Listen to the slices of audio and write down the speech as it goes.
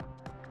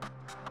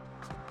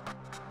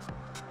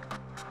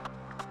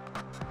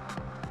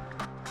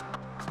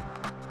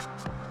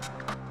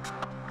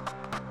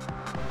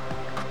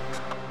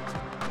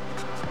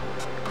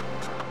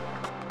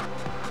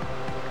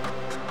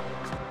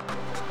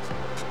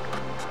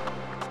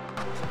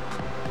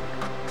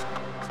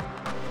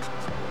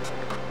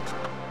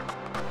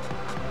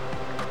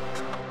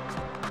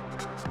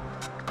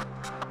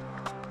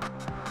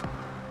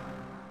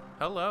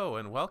Hello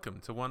and welcome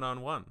to One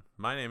on One.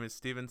 My name is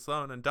Stephen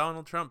Sloan and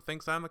Donald Trump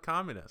thinks I'm a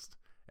communist.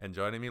 And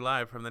joining me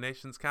live from the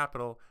nation's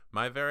capital,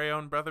 my very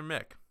own brother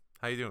Mick.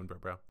 How you doing,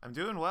 bro? I'm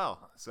doing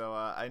well. So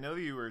I know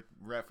you were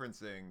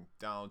referencing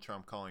Donald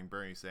Trump calling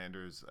Bernie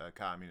Sanders a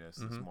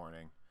communist this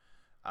morning,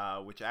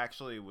 which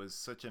actually was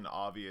such an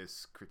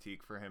obvious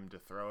critique for him to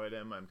throw at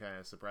him. I'm kind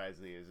of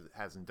surprised that he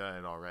hasn't done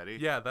it already.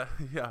 Yeah. But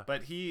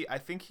I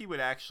think he would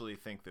actually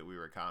think that we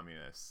were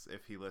communists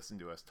if he listened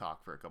to us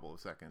talk for a couple of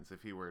seconds,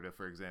 if he were to,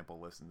 for example,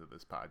 listen to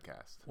this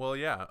podcast. Well,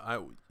 yeah,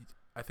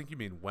 I think you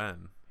mean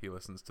when he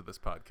listens to this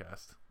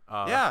podcast.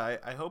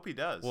 I hope he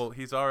does. Well,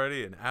 he's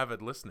already an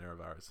avid listener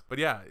of ours. But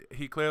yeah,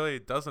 he clearly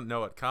doesn't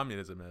know what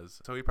communism is,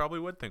 so he probably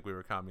would think we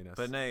were communists.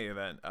 But in any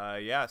event,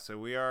 so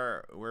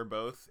we're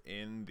both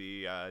in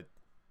the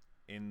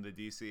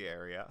DC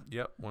area.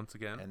 Yep, once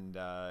again. And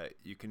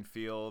you can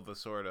feel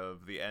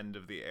the end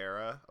of the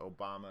era.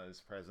 Obama's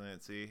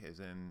presidency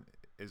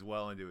is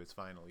well into its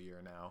final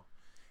year now.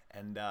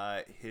 And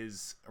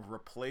his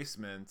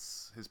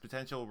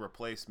potential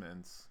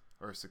replacements,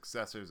 or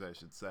successors, I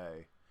should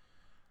say,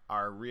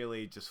 are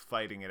really just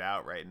fighting it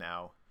out right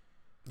now.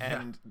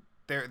 And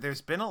there's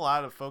been a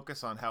lot of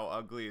focus on how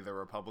ugly the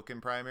Republican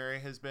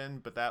primary has been,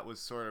 but that was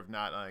sort of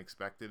not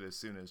unexpected as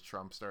soon as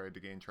Trump started to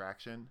gain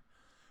traction.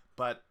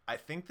 But I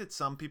think that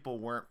some people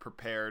weren't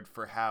prepared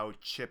for how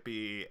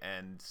chippy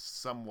and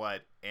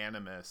somewhat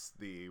animus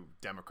the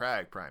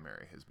Democratic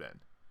primary has been.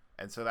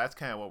 And so that's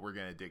kind of what we're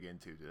going to dig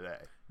into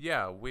today.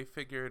 Yeah, we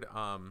figured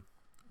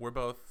we're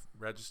both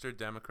registered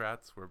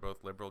Democrats, we're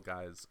both liberal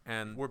guys,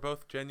 and we're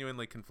both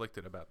genuinely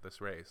conflicted about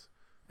this race.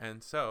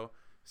 And so,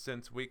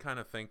 since we kind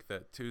of think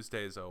that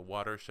Tuesday's a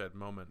watershed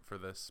moment for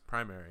this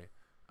primary,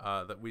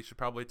 that we should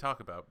probably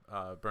talk about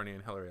Bernie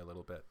and Hillary a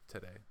little bit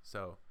today.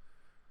 So,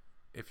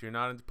 if you're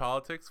not into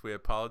politics, we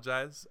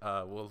apologize.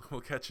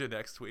 We'll catch you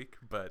next week.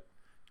 But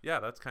yeah,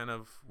 that's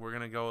we're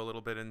going to go a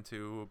little bit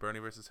into Bernie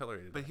versus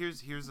Hillary today. But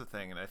here's the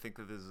thing, and I think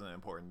that this is an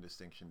important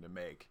distinction to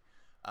make.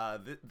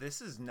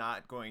 This is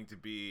not going to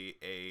be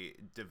a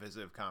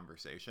divisive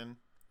conversation.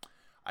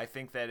 I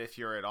think that if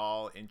you're at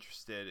all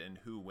interested in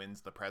who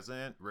wins the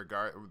presidency,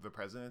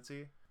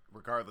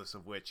 regardless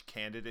of which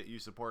candidate you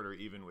support or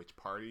even which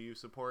party you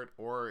support,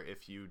 or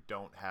if you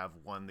don't have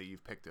one that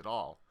you've picked at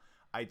all,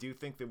 I do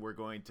think that we're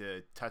going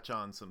to touch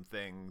on some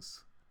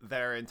things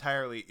that are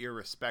entirely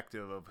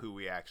irrespective of who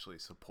we actually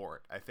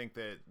support. I think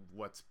that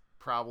what's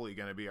probably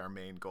going to be our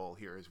main goal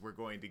here is we're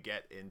going to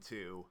get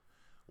into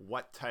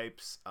what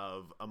types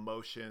of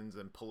emotions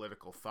and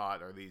political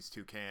thought are these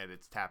two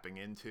candidates tapping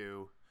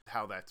into,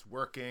 how that's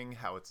working,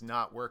 how it's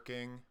not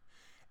working.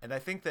 And I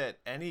think that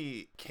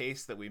any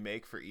case that we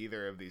make for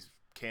either of these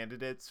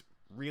candidates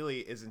really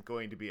isn't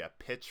going to be a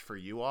pitch for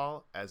you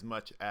all as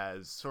much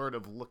as sort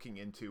of looking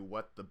into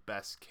what the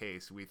best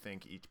case we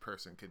think each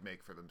person could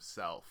make for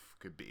themselves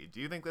could be. Do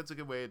you think that's a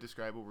good way to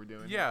describe what we're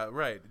doing? Yeah,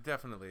 right.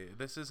 Definitely.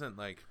 This isn't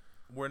like...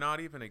 We're not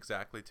even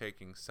exactly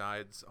taking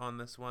sides on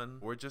this one.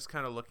 We're just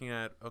kind of looking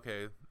at,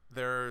 okay,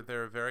 there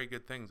are very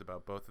good things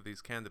about both of these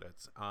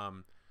candidates.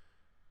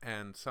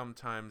 And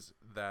sometimes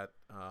that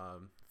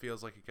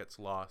feels like it gets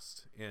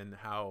lost in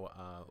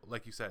how,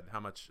 like you said, how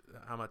much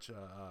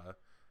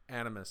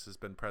animus has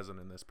been present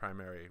in this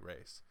primary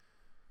race.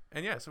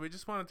 And yeah, so we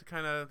just wanted to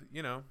kind of,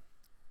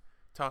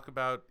 talk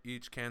about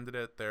each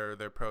candidate,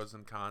 their pros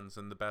and cons,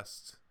 and the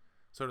best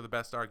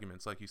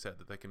arguments, like you said,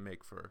 that they can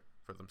make for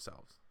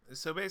themselves.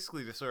 So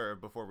basically, to sort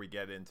of, before we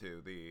get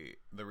into the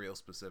real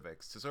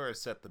specifics, to sort of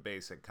set the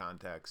basic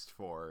context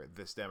for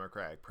this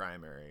Democratic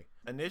primary.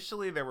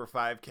 Initially, there were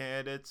 5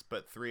 candidates,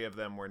 but 3 of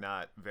them were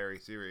not very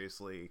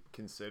seriously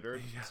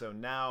considered. Yeah. So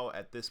now,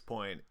 at this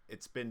point,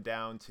 it's been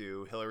down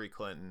to Hillary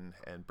Clinton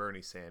and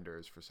Bernie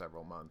Sanders for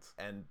several months.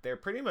 And they're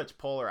pretty much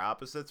polar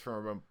opposites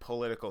from a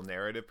political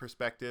narrative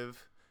perspective.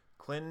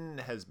 Clinton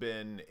has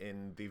been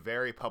in the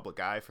very public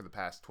eye for the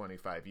past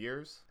 25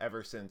 years,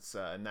 ever since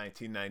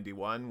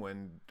 1991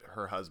 when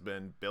her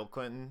husband, Bill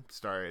Clinton,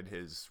 started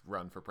his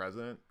run for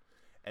president.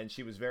 And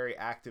she was very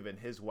active in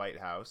his White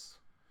House.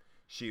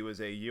 She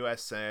was a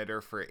U.S.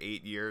 Senator for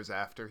 8 years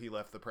after he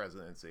left the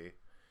presidency.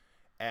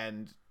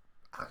 And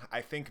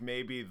I think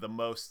maybe the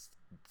most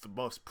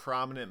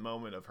prominent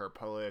moment of her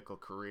political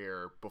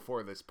career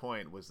before this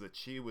point was that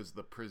she was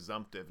the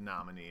presumptive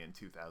nominee in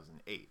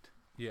 2008.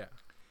 Yeah.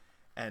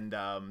 And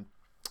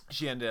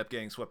she ended up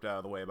getting swept out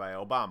of the way by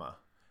Obama.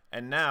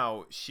 And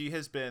now she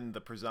has been the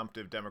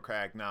presumptive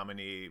Democratic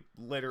nominee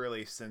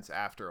literally since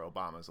after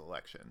Obama's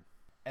election.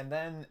 And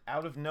then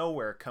out of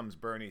nowhere comes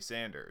Bernie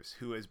Sanders,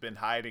 who has been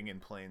hiding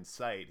in plain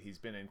sight. He's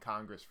been in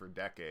Congress for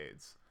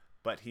decades,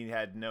 but he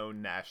had no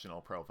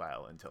national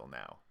profile until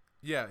now.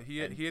 Yeah, he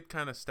had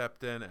kind of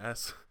stepped in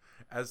as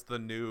the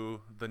new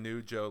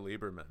Joe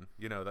Lieberman,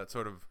 that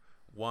sort of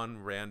one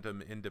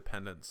random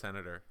independent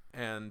senator,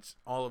 and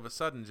all of a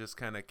sudden just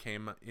kind of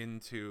came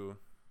into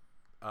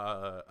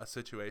a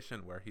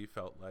situation where he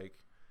felt like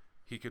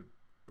he could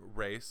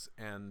race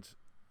and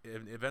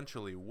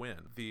eventually win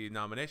the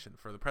nomination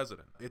for the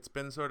president. It's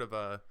been sort of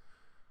a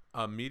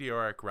a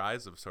meteoric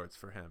rise of sorts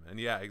for him. And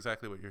yeah,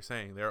 exactly what you're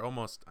saying. They're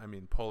almost, I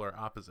mean, polar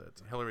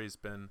opposites. Hillary's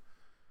been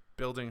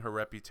building her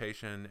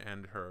reputation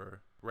and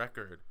her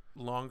record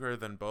longer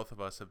than both of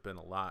us have been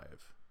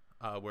alive.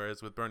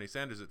 Whereas with Bernie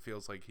Sanders, it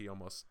feels like he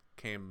almost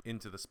came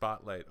into the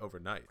spotlight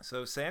overnight.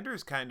 So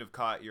Sanders kind of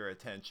caught your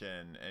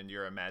attention and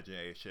your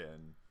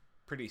imagination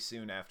pretty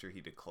soon after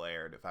he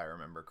declared, if I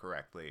remember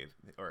correctly,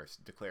 or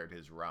declared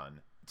his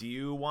run. Do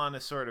you want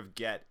to sort of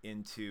get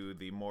into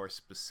the more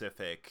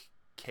specific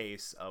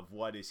case of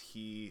what does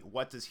he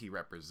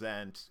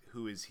represent,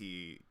 who is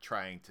he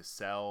trying to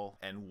sell,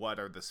 and what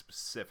are the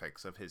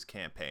specifics of his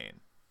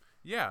campaign?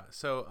 Yeah,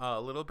 so a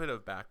little bit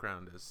of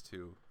background as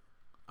to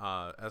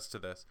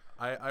this.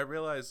 I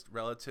realized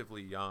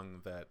relatively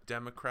young that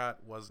Democrat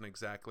wasn't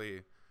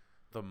exactly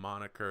the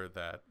moniker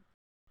that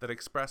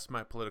expressed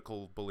my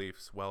political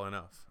beliefs well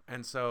enough.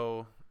 And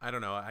so, I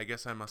don't know, I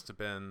guess I must have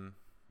been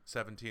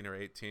 17 or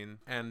 18,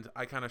 and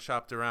I kind of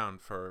shopped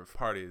around for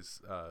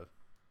parties,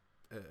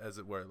 as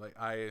it were.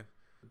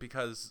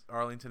 Because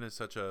Arlington is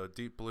such a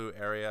deep blue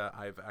area,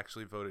 I've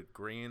actually voted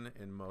green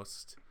in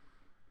most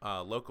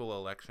local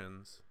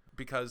elections,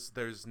 because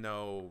there's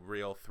no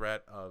real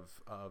threat of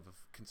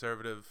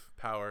conservative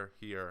power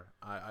here.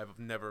 I've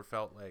never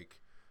felt like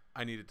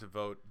I needed to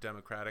vote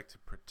Democratic to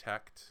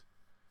protect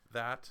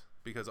that,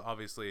 because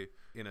obviously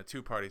in a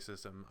two-party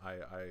system,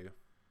 I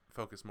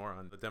focus more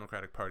on the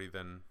Democratic Party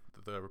than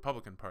the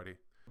Republican Party.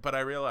 But I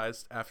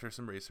realized after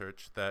some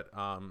research that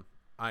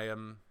I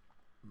am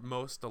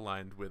most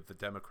aligned with the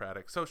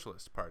Democratic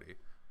Socialist Party,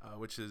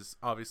 which is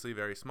obviously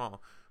very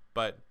small,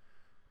 but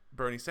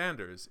Bernie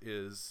Sanders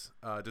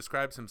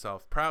describes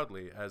himself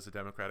proudly as a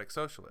democratic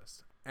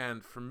socialist.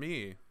 And for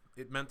me,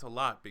 it meant a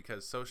lot,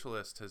 because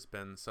socialist has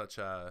been such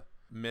a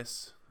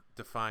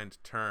misdefined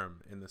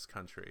term in this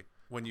country.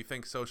 When you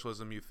think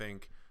socialism, you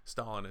think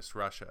Stalinist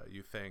Russia,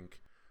 you think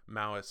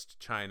Maoist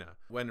China.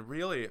 When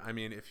really, I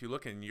mean, if you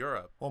look in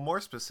Europe... Well, more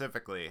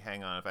specifically,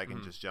 hang on if I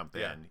can just jump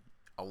in.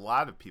 A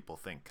lot of people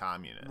think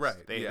communist.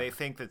 Right. They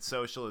think that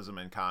socialism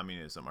and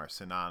communism are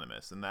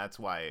synonymous, and that's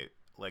why,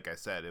 like I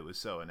said, it was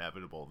so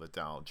inevitable that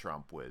Donald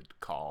Trump would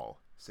call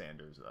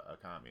Sanders a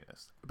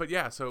communist. But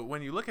yeah, so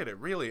when you look at it,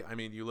 really, I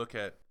mean, you look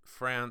at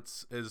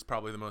France is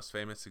probably the most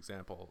famous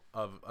example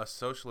of a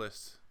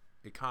socialist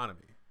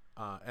economy.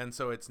 And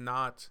so it's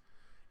not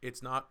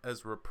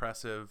as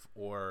repressive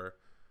or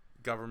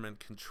government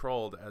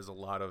controlled as a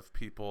lot of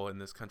people in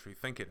this country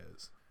think it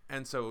is.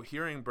 And so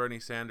hearing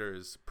Bernie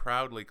Sanders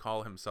proudly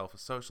call himself a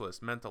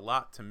socialist meant a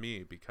lot to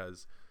me,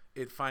 because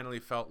it finally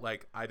felt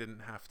like I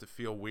didn't have to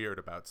feel weird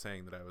about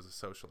saying that I was a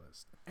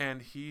socialist.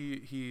 And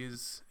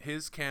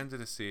his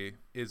candidacy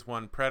is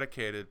one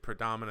predicated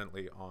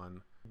predominantly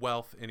on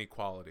wealth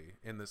inequality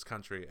in this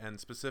country, and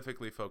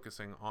specifically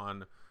focusing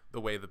on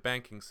the way the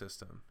banking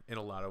system in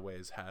a lot of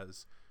ways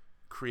has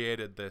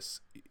created this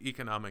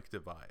economic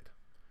divide.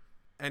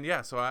 And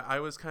yeah, so I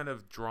was kind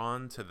of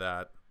drawn to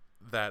that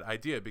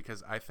idea,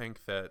 because I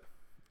think that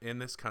in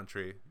this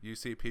country you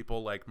see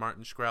people like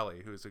Martin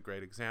Shkreli, who's a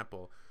great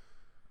example,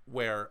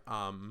 where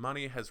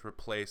money has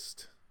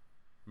replaced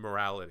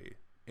morality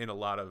in a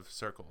lot of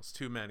circles,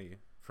 too many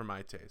for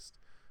my taste.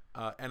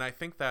 And I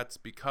think that's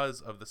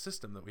because of the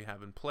system that we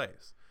have in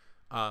place.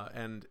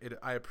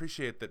 I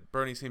appreciate that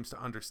Bernie seems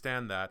to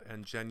understand that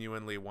and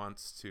genuinely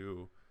wants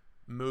to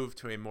move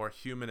to a more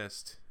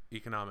humanist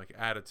economic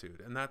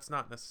attitude. And that's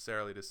not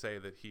necessarily to say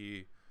that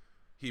he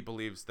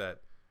believes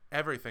that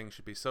everything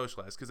should be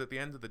socialized, because at the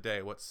end of the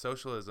day, what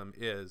socialism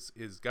is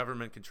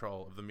government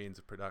control of the means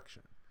of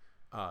production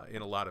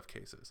in a lot of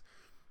cases.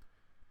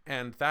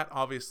 And that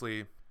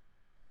obviously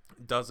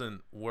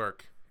doesn't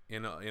work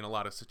in a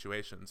lot of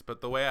situations.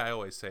 But the way I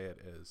always say it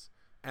is,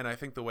 and I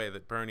think the way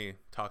that Bernie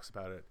talks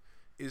about it,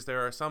 is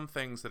there are some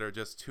things that are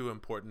just too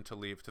important to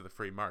leave to the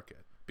free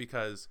market.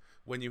 Because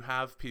when you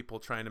have people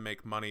trying to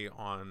make money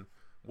on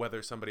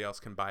whether somebody else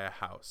can buy a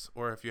house,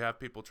 or if you have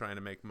people trying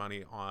to make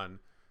money on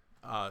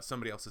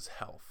somebody else's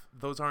health,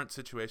 those aren't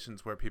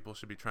situations where people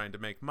should be trying to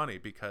make money,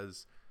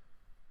 because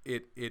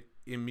it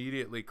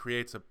immediately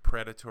creates a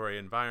predatory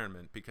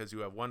environment, because you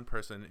have one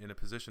person in a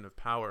position of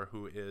power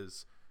who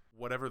is,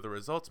 whatever the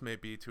results may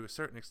be, to a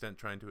certain extent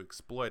trying to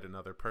exploit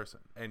another person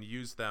and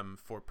use them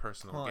for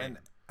personal gain. And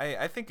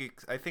I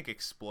think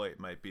exploit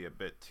might be a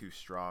bit too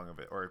strong of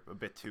it, or a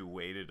bit too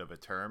weighted of a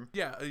term.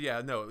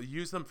 No,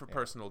 use them for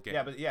personal gain.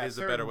 Yeah, is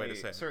a better way to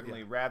say it.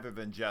 Certainly, rather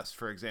than just,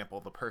 for example,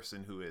 the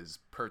person who is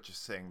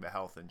purchasing the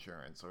health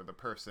insurance or the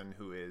person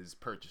who is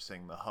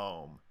purchasing the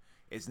home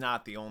is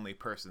not the only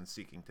person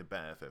seeking to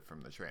benefit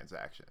from the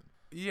transaction.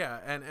 Yeah,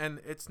 and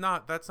that's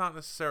not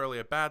necessarily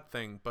a bad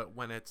thing, but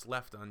when it's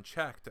left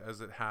unchecked, as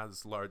it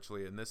has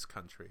largely in this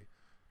country,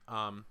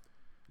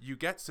 you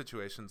get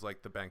situations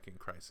like the banking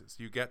crisis.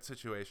 You get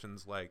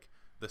situations like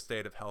the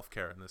state of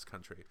healthcare in this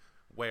country,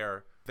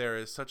 where there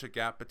is such a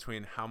gap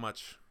between how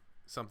much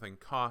something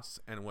costs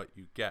and what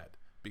you get,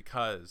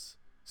 because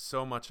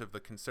so much of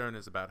the concern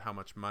is about how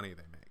much money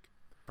they make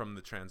from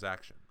the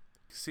transaction.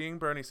 Seeing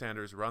Bernie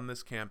Sanders run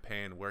this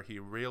campaign where he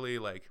really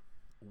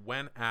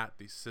went at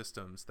these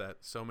systems that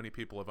so many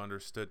people have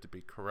understood to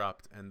be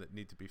corrupt and that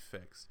need to be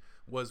fixed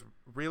was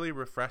really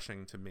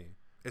refreshing to me,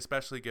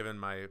 especially given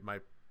my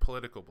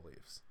political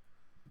beliefs.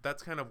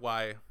 That's kind of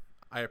why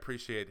I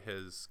appreciate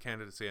his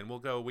candidacy, and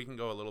we can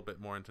go a little bit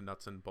more into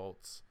nuts and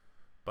bolts,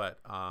 but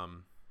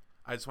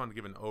I just wanted to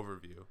give an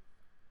overview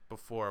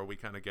before we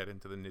kind of get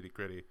into the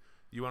nitty-gritty.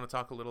 You want to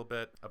talk a little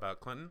bit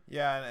about Clinton?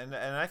 Yeah, and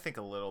I think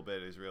a little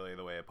bit is really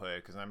the way I put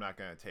it, because I'm not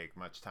going to take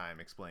much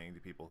time explaining to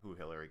people who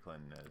Hillary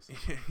Clinton is.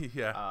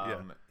 Yeah.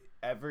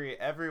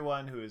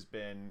 Everyone who has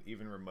been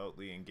even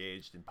remotely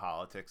engaged in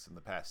politics in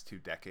the past 2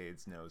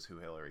 decades knows who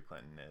Hillary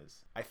Clinton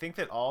is. I think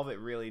that all that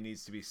really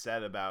needs to be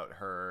said about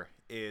her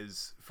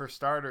is, for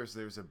starters,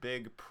 there's a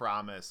big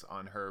promise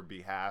on her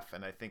behalf,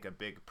 and I think a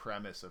big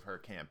premise of her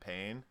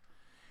campaign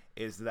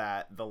is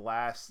that the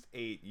last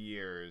 8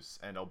 years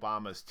and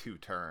Obama's 2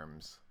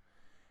 terms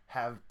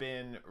have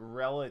been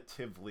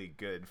relatively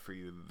good for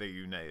the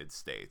United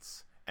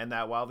States. And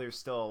that while there's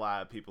still a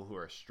lot of people who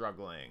are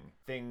struggling,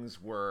 things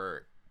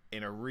were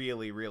in a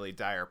really, really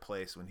dire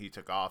place when he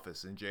took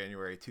office in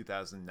January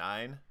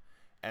 2009.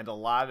 And a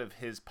lot of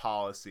his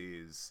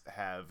policies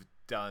have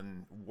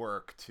done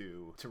work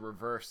to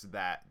reverse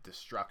that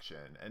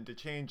destruction and to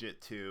change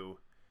it to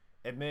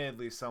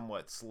admittedly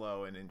somewhat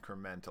slow and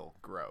incremental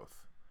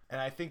growth. And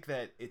I think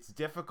that it's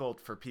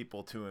difficult for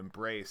people to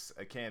embrace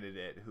a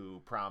candidate who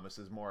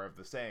promises more of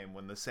the same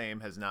when the same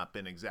has not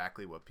been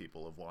exactly what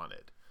people have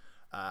wanted.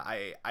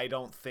 I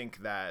don't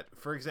think that,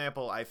 for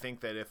example, I think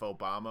that if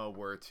Obama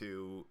were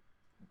to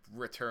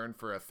return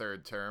for a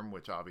 3rd term,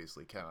 which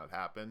obviously cannot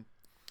happen,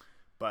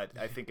 but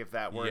I think if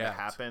that were to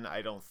happen,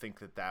 I don't think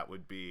that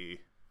would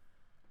be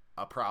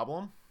a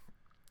problem.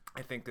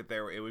 I think that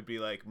it would be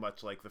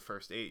much like the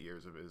first 8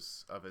 years of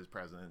his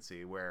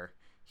presidency, where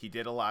he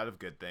did a lot of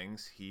good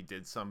things. He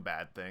did some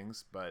bad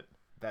things, but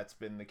that's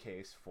been the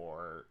case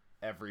for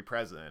every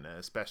president, and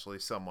especially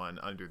someone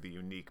under the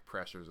unique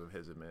pressures of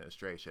his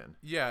administration.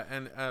 Yeah,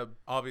 and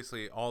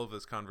obviously all of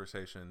this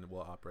conversation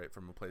will operate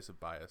from a place of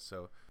bias,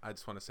 so I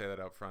just want to say that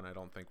up front. I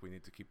don't think we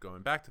need to keep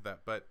going back to that,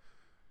 but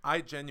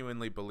I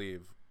genuinely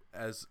believe,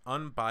 as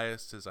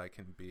unbiased as I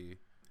can be,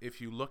 if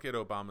you look at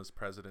Obama's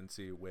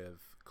presidency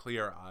with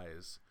clear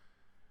eyes,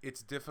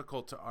 it's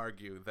difficult to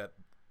argue that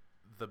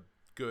the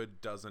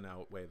good doesn't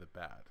outweigh the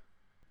bad.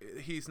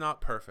 He's not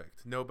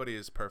perfect. Nobody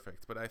is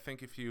perfect. But I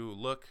think if you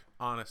look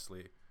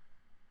honestly,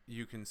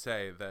 you can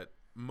say that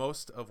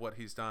most of what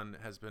he's done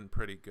has been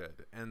pretty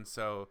good. And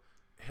so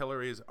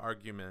Hillary's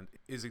argument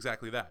is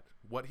exactly that.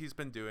 What he's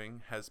been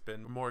doing has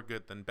been more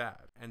good than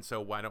bad. And so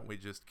why don't we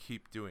just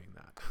keep doing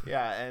that?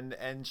 Yeah,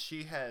 and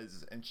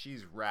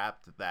she's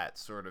wrapped that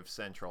sort of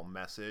central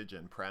message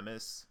and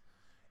premise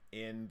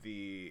in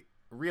the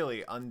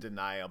really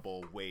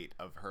undeniable weight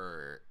of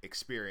her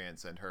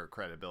experience and her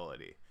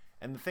credibility.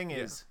 And the thing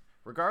is,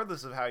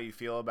 regardless of how you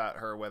feel about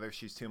her, whether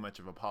she's too much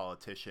of a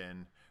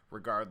politician,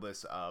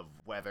 regardless of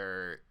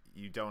whether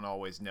you don't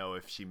always know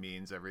if she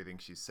means everything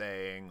she's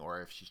saying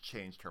or if she's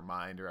changed her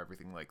mind or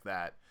everything like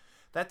that,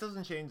 that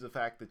doesn't change the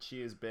fact that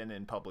she has been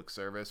in public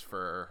service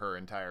for her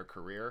entire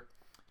career.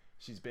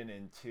 She's been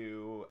in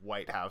 2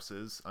 White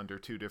Houses under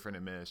 2 different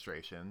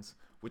administrations,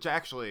 which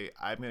actually,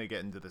 I'm going to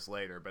get into this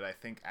later, but I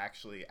think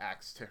actually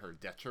acts to her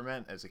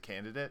detriment as a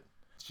candidate.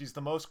 She's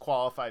the most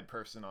qualified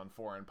person on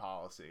foreign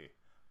policy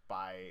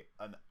by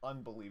an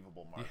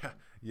unbelievable margin.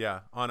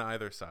 Yeah, on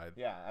either side.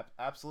 Yeah,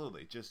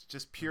 absolutely.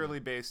 Just purely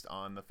based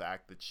on the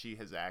fact that she's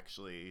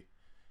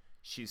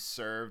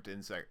served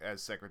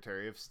as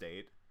Secretary of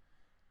State,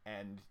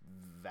 and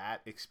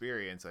that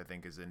experience, I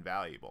think, is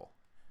invaluable.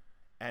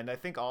 And I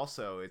think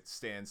also it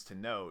stands to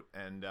note,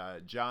 and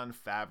John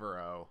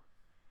Favreau,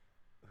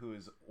 who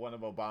is one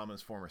of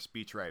Obama's former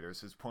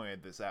speechwriters, has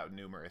pointed this out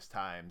numerous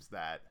times,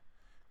 that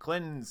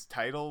Clinton's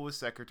title was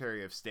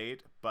Secretary of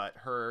State, but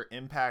her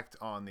impact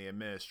on the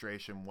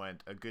administration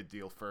went a good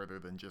deal further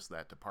than just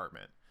that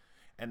department.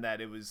 And that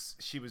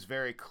she was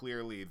very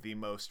clearly the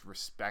most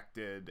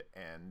respected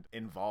and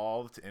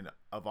involved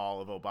of all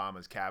of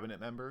Obama's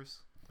cabinet members.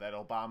 That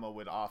Obama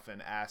would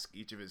often ask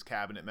each of his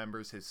cabinet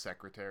members, his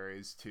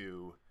secretaries,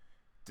 to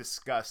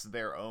discuss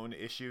their own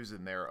issues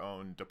in their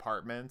own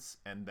departments,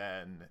 and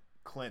then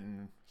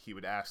Clinton, he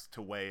would ask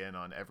to weigh in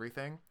on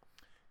everything.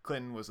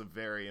 Clinton was a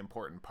very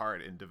important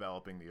part in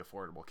developing the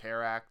Affordable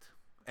Care Act.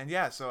 And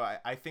yeah, so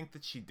I think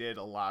that she did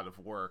a lot of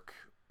work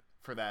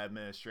for that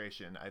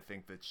administration. I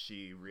think that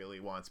she really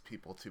wants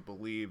people to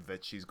believe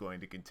that she's going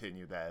to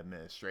continue that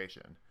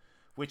administration,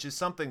 which is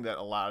something that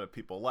a lot of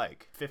people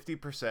like.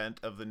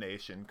 50% of the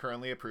nation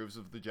currently approves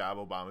of the job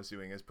Obama's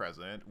doing as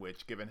president,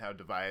 which, given how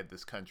divided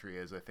this country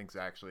is, I think is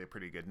actually a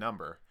pretty good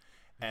number.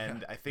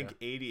 And I think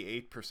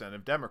 88%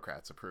 of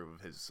Democrats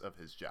approve of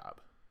his job.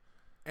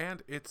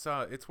 And it's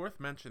worth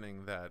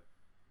mentioning that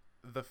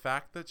the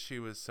fact that she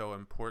was so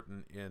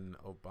important in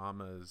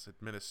Obama's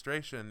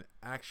administration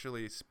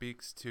actually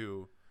speaks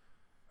to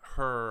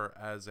her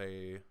as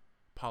a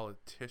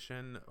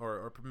politician,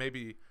 or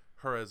maybe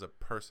her as a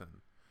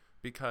person,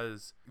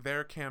 because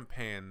their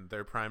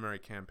primary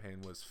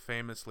campaign was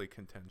famously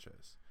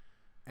contentious.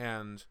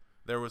 and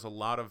there was a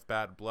lot of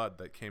bad blood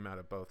that came out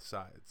of both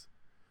sides.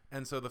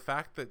 And so the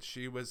fact that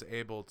she was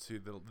able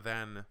to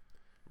then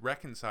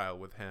reconcile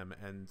with him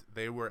and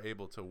they were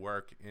able to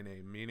work in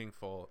a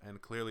meaningful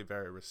and clearly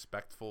very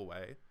respectful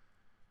way,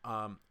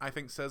 I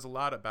think says a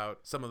lot about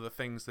some of the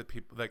things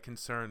that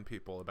concern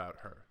people about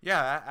her.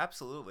 Yeah,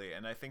 absolutely.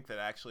 And I think that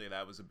actually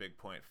that was a big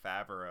point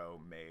Favreau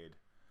made,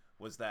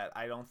 was that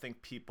I don't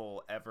think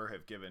people ever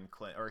have given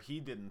Clinton, or he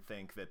didn't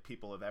think that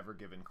people have ever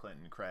given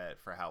Clinton credit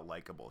for how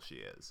likable she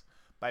is.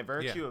 By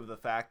virtue of the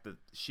fact that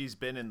she's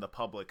been in the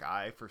public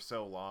eye for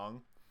so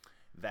long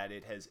that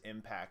it has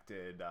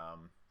impacted,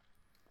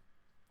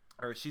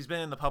 or she's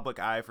been in the public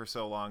eye for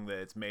so long that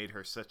it's made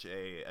her such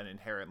an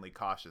inherently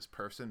cautious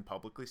person,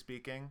 publicly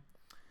speaking,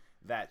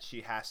 that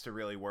she has to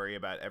really worry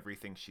about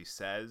everything she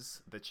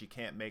says, that she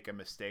can't make a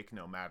mistake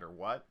no matter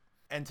what.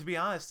 And to be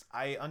honest,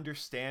 I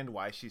understand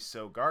why she's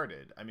so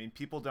guarded. I mean,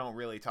 people don't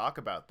really talk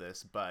about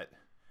this, but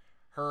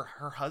her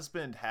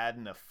husband had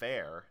an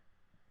affair,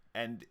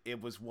 and it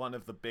was one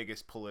of the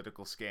biggest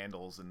political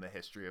scandals in the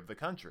history of the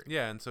country.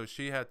 Yeah, and so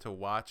she had to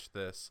watch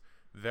this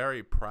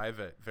very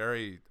private,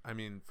 very, I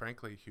mean,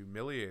 frankly,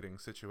 humiliating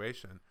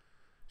situation.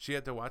 She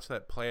had to watch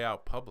that play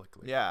out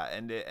publicly. Yeah,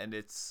 and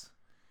it's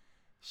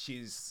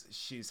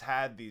she's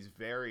had these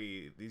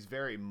very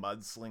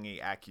mudslingy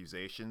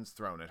accusations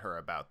thrown at her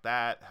about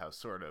that, how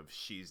sort of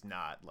she's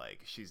not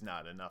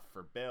enough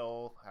for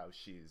Bill, how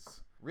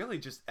she's really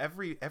just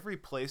every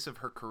place of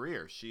her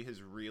career she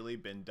has really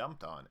been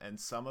dumped on. And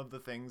some of the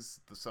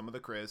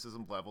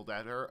criticism leveled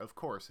at her, of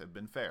course, have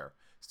been fair.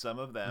 Some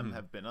of them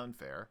have been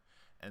unfair,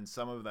 and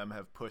some of them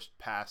have pushed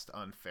past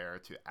unfair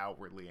to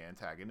outwardly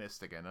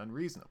antagonistic and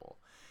unreasonable.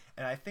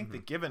 And I think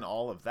that given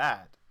all of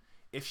that,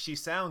 if she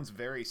sounds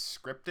very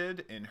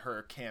scripted in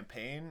her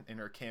campaign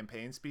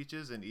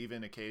speeches, and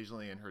even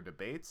occasionally in her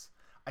debates,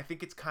 I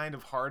think it's kind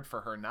of hard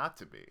for her not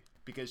to be,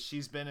 because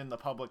she's been in the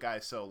public eye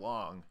so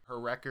long. Her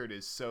record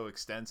is so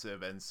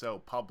extensive and so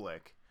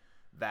public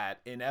that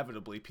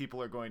inevitably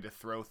people are going to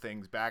throw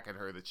things back at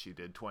her that she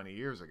did 20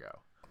 years ago.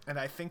 And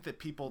I think that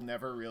people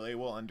never really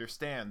will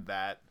understand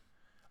that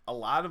a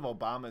lot of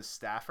Obama's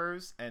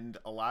staffers and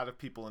a lot of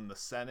people in the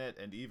Senate,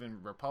 and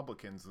even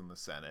Republicans in the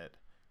Senate,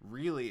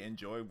 really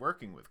enjoy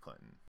working with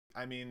Clinton.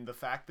 I mean, the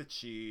fact that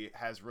she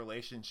has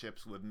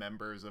relationships with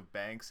members of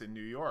banks in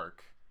New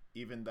York,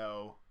 even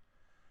though,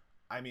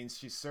 I mean,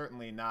 she's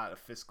certainly not a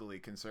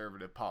fiscally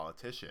conservative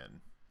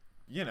politician.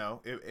 You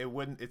know,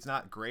 it's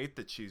not great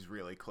that she's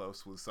really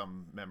close with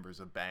some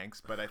members of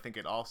banks, but I think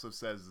it also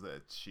says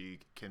that she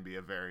can be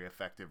a very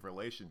effective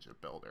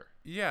relationship builder.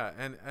 Yeah,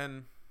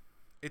 and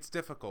it's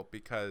difficult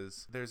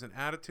because there's an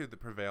attitude that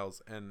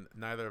prevails, and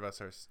neither of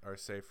us are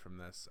safe from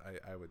this,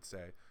 I would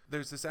say.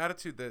 There's this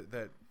attitude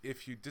that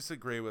if you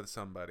disagree with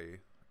somebody,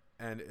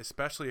 and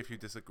especially if you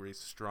disagree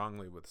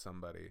strongly with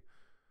somebody,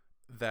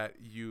 that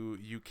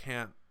you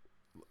can't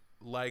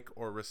like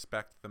or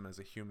respect them as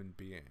a human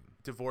being,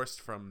 divorced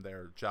from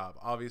their job.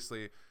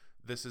 Obviously,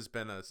 this has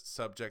been a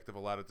subject of a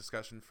lot of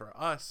discussion for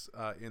us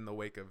in the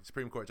wake of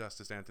Supreme Court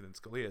Justice Antonin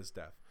Scalia's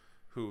death,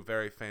 who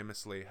very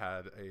famously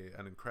had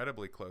an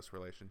incredibly close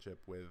relationship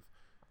with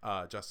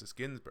Justice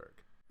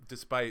Ginsburg,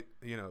 despite,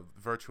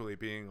 virtually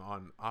being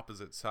on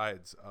opposite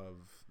sides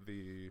of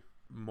the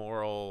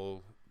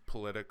moral,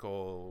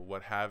 political,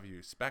 what have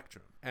you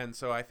spectrum. And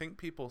so I think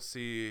people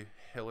see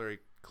Hillary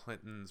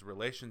Clinton's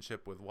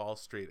relationship with Wall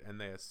Street and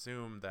they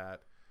assume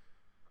that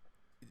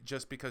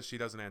just because she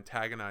doesn't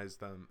antagonize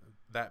them,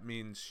 that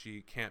means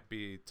she can't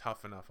be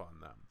tough enough on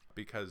them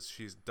because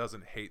she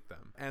doesn't hate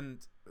them.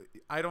 And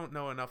I don't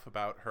know enough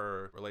about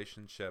her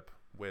relationship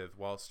with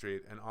Wall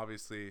Street, and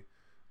obviously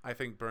I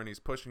think Bernie's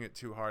pushing it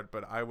too hard,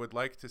 but I would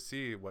like to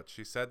see what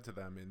she said to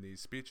them in these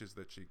speeches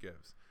that she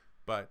gives.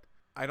 But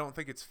I don't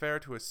think it's fair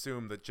to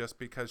assume that just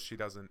because she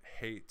doesn't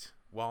hate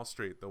Wall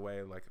Street the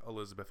way like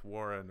Elizabeth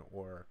Warren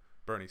or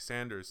Bernie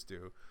Sanders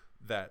do,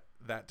 that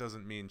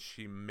doesn't mean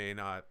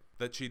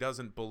that she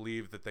doesn't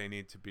believe that they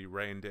need to be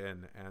reined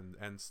in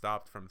and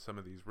stopped from some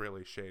of these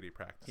really shady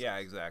practices. Yeah,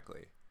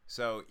 exactly.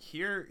 So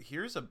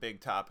here's a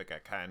big topic I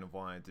kind of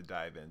wanted to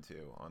dive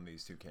into on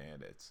these two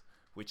candidates,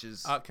 which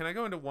is... can I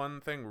go into one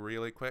thing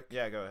really quick?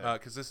 Yeah, go ahead.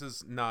 Because this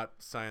is not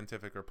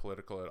scientific or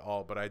political at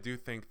all, but I do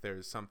think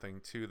there's something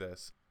to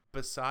this.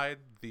 Beside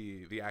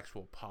the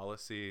actual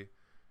policy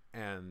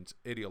and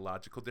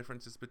ideological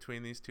differences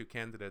between these two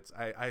candidates,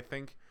 I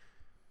think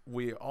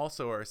we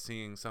also are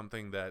seeing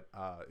something that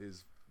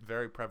is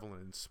very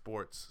prevalent in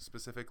sports,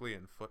 specifically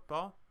in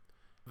football.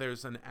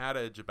 There's an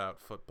adage about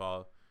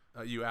football.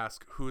 You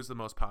ask, who is the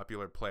most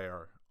popular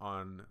player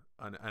on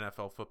an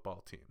NFL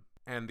football team?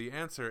 And the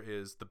answer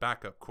is the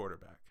backup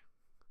quarterback.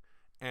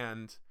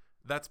 And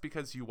that's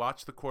because you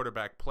watch the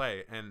quarterback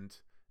play and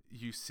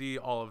you see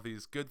all of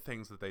these good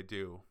things that they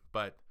do,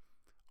 but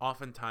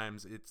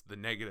oftentimes it's the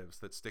negatives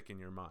that stick in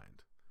your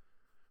mind.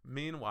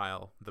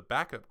 Meanwhile, the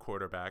backup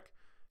quarterback,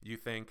 you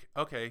think,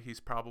 okay, he's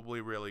probably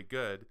really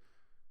good.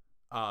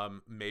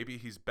 Maybe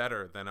he's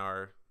better than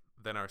our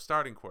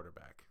starting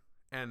quarterback.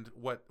 And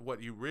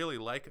what you really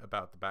like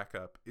about the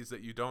backup is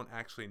that you don't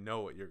actually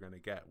know what you're going to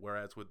get.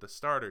 Whereas with the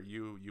starter,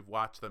 you've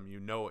watched them, you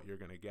know what you're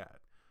going to get.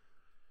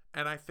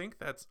 And I think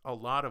that's a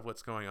lot of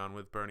what's going on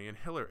with Bernie and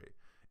Hillary,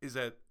 is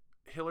that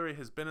Hillary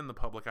has been in the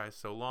public eye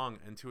so long,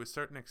 and to a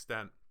certain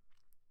extent,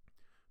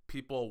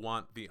 people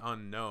want the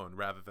unknown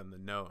rather than the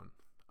known.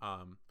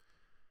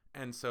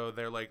 And so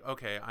they're like,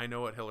 okay, I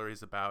know what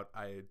Hillary's about.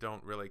 I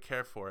don't really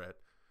care for it.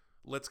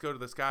 Let's go to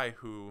this guy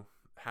who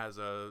has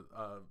a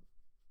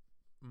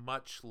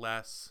much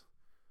less,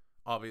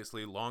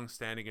 obviously,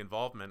 long-standing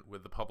involvement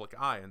with the public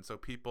eye. And so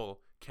people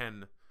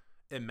can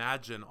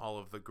imagine all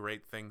of the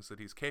great things that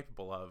he's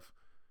capable of,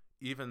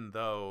 even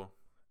though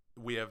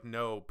we have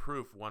no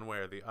proof one way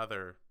or the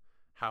other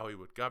how he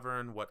would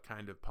govern, what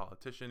kind of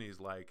politician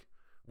he's like.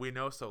 We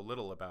know so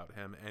little about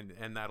him,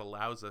 and that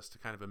allows us to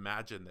kind of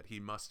imagine that he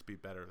must be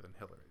better than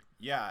Hillary.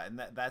 Yeah,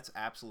 and that's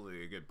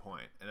absolutely a good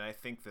point. And I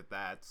think that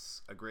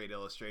that's a great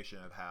illustration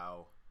of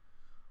how,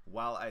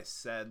 while I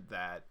said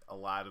that a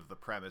lot of the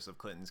premise of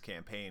Clinton's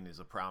campaign is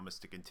a promise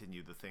to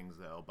continue the things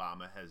that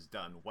Obama has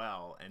done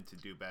well and to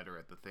do better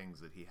at the things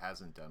that he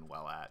hasn't done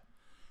well at,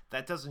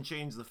 that doesn't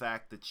change the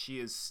fact that she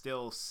is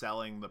still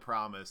selling the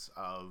promise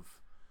of,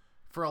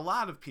 for a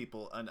lot of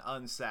people, an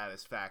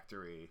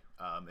unsatisfactory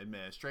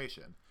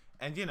administration.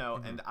 And, you know,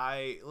 and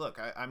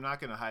I'm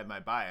not going to hide my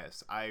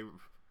bias.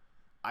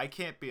 I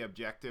can't be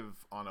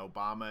objective on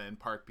Obama, in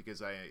part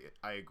because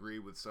I agree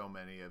with so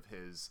many of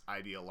his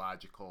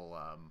ideological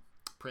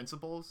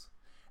principles,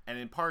 and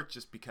in part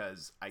just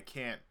because I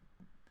can't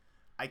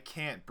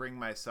bring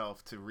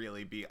myself to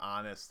really be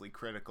honestly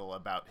critical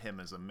about him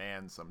as a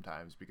man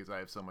sometimes, because I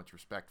have so much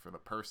respect for the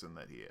person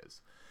that he is.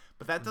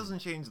 But that doesn't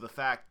change the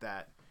fact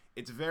that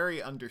it's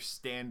very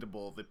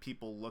understandable that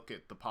people look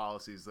at the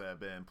policies that have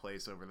been in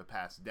place over the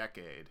past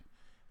decade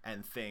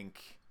and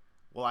think,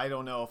 well, I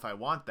don't know if I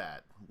want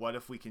that. What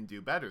if we can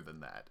do better than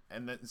that?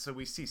 And then, so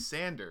we see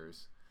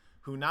Sanders,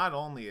 who not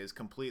only is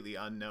completely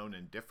unknown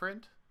and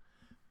different,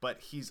 but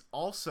he's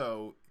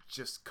also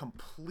just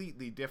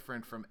completely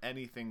different from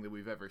anything that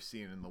we've ever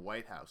seen in the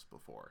White House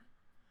before.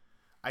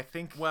 I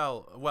think...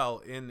 Well,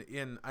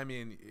 I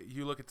mean,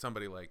 you look at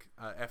somebody like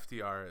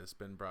FDR has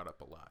been brought up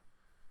a lot.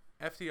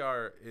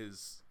 FDR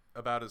is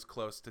about as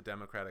close to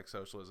democratic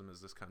socialism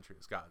as this country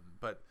has gotten,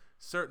 but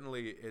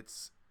certainly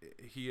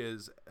he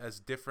is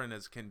as different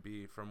as can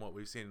be from what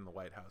we've seen in the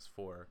White House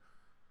for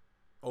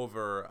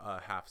over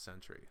a half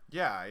century.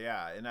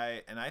 Yeah, and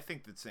I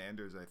think that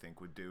Sanders,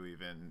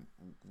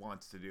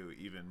 wants to do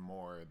even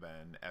more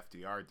than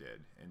FDR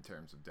did in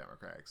terms of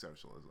democratic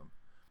socialism.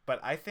 But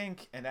I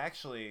think, and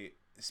actually,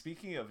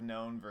 speaking of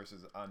known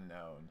versus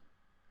unknown,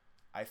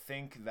 I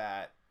think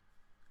that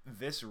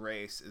this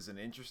race is an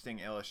interesting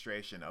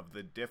illustration of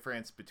the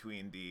difference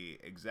between the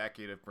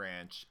executive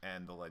branch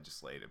and the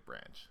legislative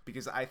branch.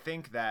 Because I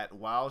think that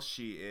while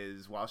she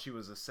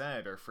was a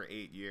senator for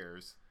 8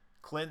 years,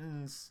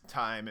 Clinton's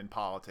time in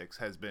politics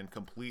has been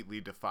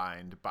completely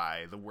defined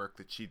by the work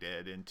that she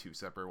did in 2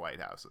 separate White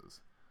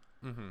Houses.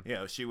 Mm-hmm. You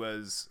know, she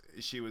was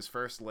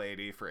first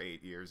lady for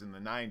 8 years in the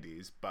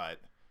 90s, but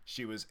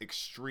she was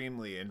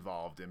extremely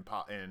involved in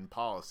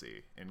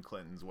policy in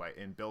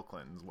Bill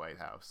Clinton's White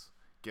House,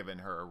 given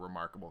her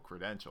remarkable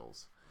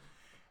credentials.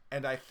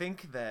 And I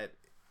think that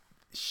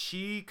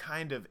she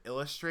kind of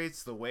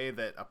illustrates the way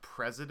that a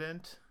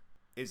president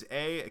is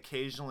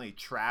occasionally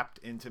trapped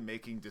into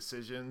making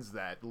decisions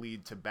that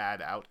lead to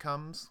bad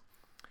outcomes,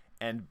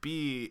 and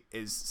B,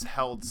 is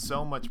held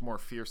so much more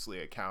fiercely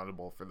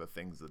accountable for the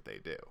things that they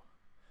do.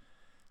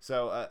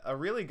 So a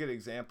really good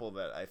example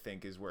that I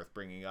think is worth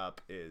bringing up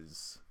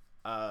is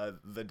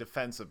the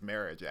Defense of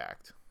Marriage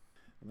Act,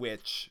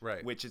 which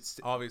it's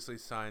obviously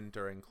signed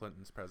during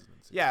Clinton's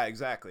presidency. Yeah,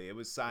 exactly. It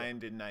was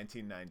signed in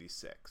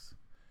 1996.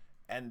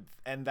 And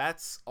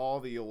that's all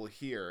that you'll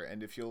hear.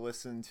 And if you'll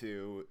listen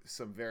to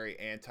some very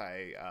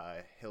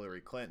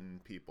anti-Hillary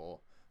Clinton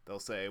people, they'll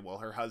say, well,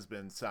 her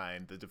husband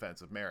signed the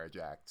Defense of Marriage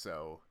Act.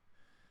 So,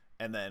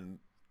 and then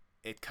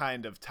it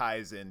kind of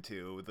ties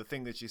into the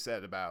thing that she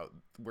said about,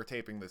 we're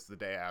taping this the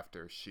day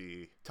after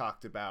she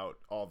talked about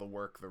all the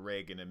work the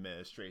Reagan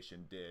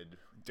administration did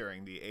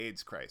during the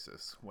AIDS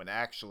crisis, when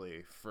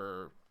actually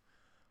for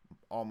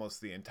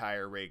almost the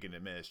entire Reagan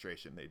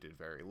administration, they did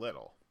very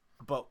little.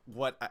 But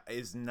what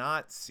is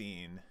not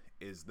seen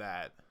is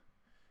that,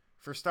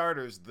 for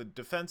starters, the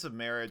Defense of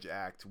Marriage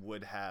Act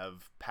would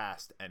have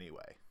passed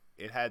anyway.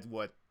 It had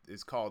what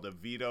is called a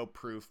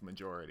veto-proof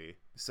majority.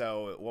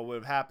 So what would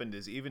have happened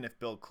is, even if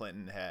Bill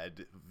Clinton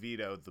had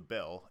vetoed the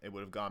bill, it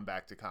would have gone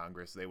back to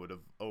Congress. They would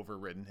have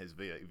overridden his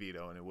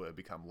veto, and it would have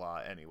become law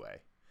anyway.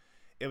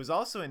 It was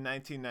also in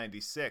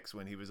 1996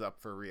 when he was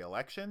up for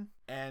re-election,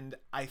 and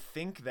I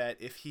think that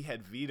if he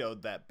had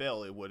vetoed that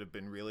bill, it would have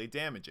been really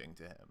damaging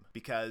to him,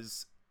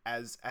 because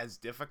as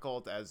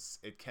difficult as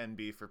it can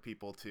be for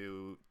people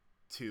to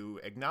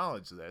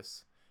acknowledge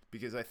this,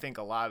 because I think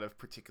a lot of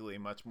particularly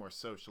much more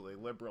socially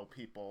liberal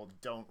people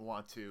don't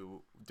want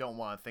to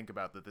think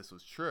about that this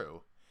was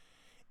true.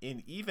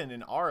 Even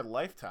in our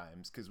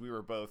lifetimes, because we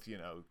were both,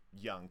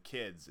 young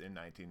kids in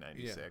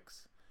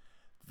 1996,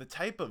 the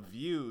type of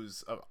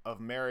views of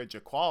marriage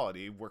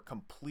equality were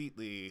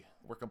completely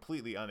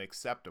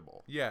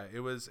unacceptable. Yeah,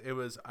 it was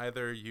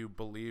either you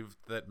believed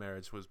that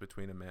marriage was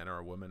between a man or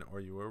a woman, or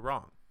you were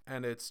wrong.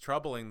 And it's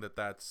troubling that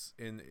that's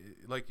in,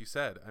 like you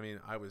said, I mean,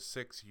 I was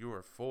 6, you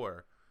were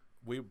 4.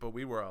 But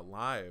we were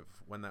alive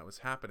when that was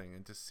happening,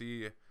 and to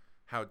see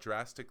how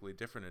drastically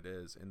different it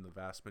is in the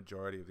vast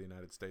majority of the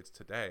United States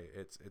today,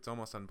 it's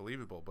almost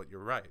unbelievable. But you're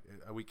right.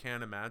 We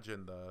can't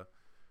imagine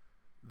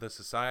the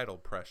societal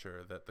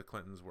pressure that the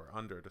Clintons were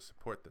under to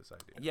support this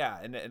idea. Yeah,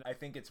 and I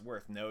think it's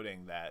worth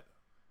noting that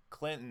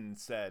Clinton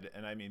said,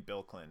 and I mean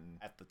Bill Clinton,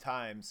 at the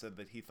time said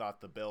that he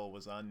thought the bill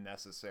was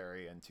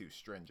unnecessary and too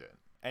stringent.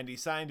 And he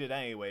signed it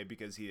anyway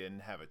because he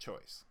didn't have a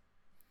choice.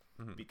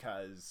 Mm-hmm.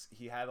 Because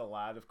he had a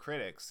lot of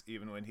critics,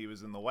 even when he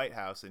was in the White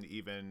House and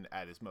even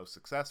at his most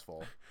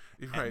successful.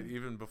 Right,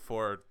 even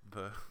before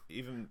the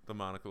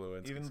Monica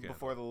Lewinsky even scandal.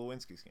 Before the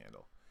Lewinsky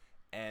scandal.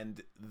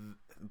 And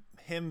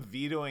him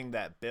vetoing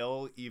that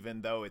bill,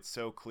 even though it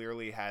so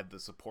clearly had the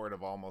support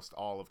of almost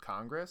all of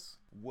Congress,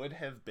 would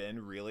have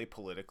been really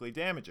politically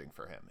damaging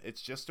for him.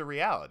 It's just a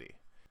reality.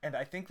 And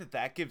I think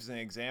that gives an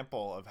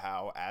example of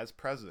how, as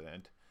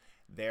president,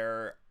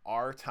 there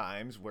are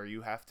times where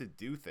you have to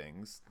do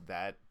things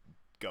that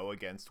go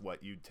against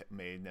what you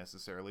may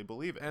necessarily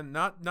believe in. And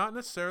not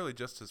necessarily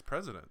just as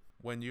president.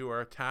 When you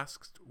are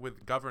tasked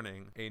with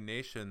governing a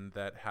nation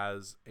that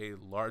has a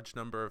large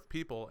number of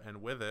people,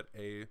 and with it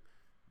a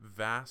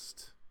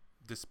vast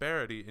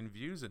disparity in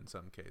views in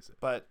some cases.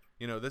 But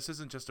this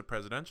isn't just a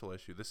presidential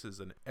issue. This is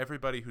an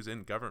everybody who's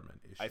in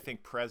government issue. I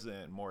think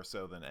president more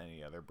so than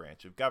any other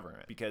branch of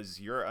government,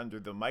 because you're under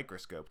the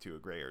microscope to a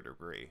greater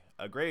degree.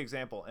 A great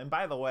example, and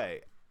by the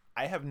way,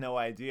 I have no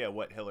idea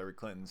what Hillary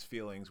Clinton's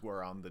feelings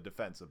were on the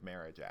Defense of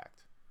Marriage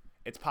Act.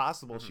 It's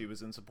possible she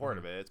was in support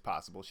of it. It's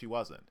possible she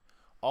wasn't.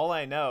 All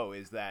I know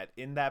is that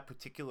in that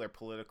particular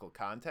political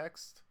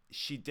context,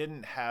 she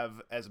didn't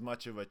have as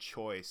much of a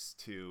choice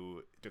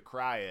to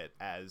decry it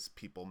as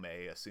people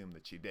may assume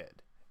that she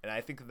did. And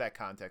I think that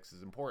context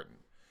is important.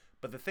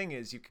 But the thing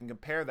is, you can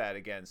compare that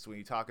against, when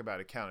you talk about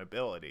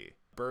accountability,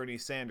 Bernie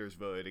Sanders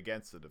voted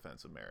against the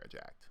Defense of Marriage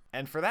Act.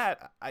 And for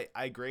that,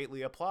 I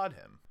greatly applaud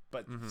him.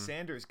 But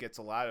Sanders gets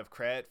a lot of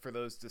credit for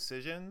those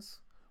decisions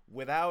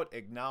without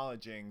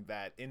acknowledging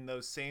that in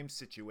those same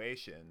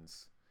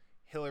situations,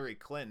 Hillary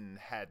Clinton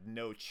had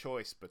no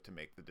choice but to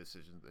make the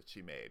decisions that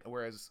she made,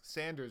 whereas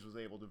Sanders was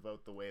able to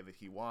vote the way that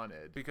he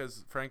wanted.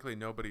 Because, frankly,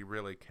 nobody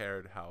really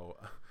cared how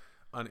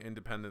an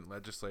independent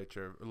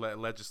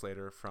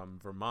legislator from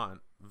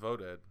Vermont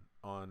voted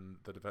on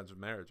the Defense of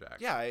Marriage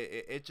Act. Yeah,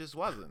 it just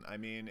wasn't. I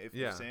mean, if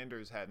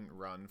Sanders hadn't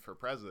run for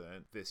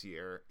president this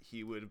year,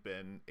 he would have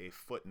been a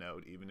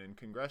footnote even in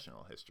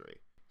congressional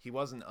history. He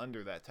wasn't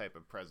under that type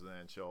of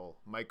presidential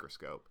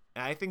microscope.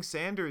 And I think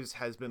Sanders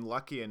has been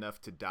lucky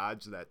enough to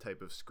dodge that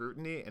type of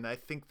scrutiny, and I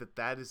think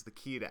that is the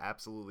key to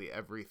absolutely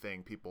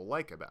everything people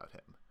like about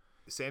him.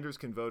 Sanders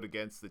can vote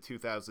against the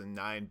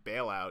 2009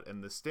 bailout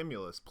and the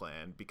stimulus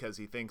plan because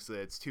he thinks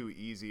that it's too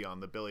easy on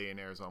the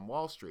billionaires on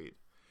Wall Street.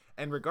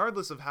 And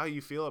regardless of how you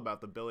feel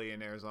about the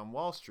billionaires on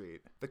Wall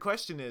Street, the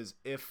question is,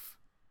 if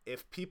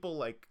people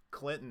like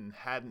Clinton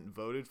hadn't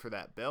voted for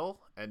that bill,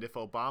 and if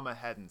Obama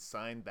hadn't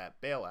signed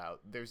that bailout,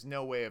 there's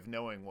no way of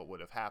knowing what would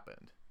have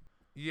happened.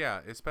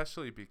 Yeah,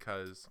 especially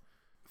because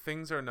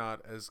things are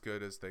not as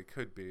good as they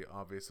could be,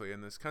 obviously,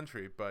 in this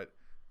country, but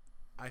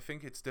I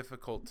think it's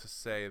difficult to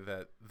say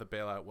that the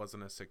bailout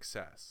wasn't a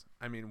success.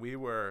 I mean,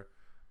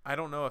 I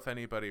don't know if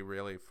anybody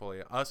really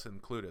fully, us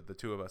included, the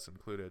two of us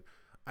included,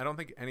 I don't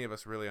think any of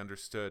us really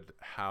understood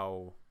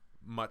how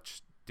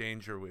much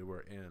danger we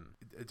were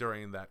in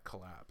during that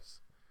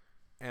collapse.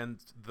 And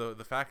the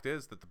fact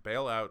is that the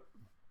bailout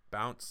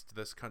bounced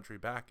this country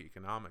back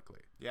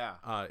economically. Yeah.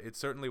 It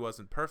certainly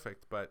wasn't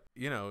perfect, but,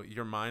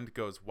 your mind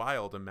goes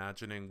wild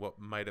imagining what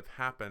might have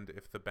happened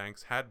if the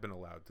banks had been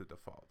allowed to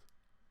default.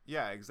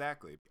 Yeah,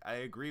 exactly. I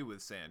agree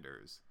with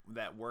Sanders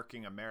that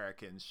working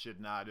Americans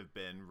should not have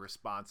been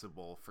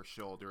responsible for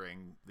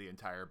shouldering the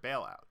entire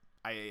bailout.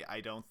 I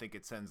don't think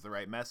it sends the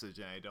right message,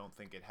 and I don't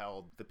think it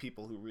held the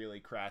people who really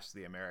crashed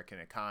the American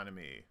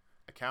economy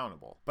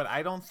accountable. But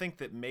I don't think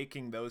that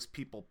making those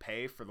people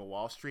pay for the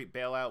Wall Street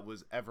bailout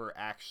was ever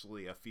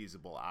actually a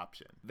feasible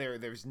option.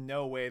 There's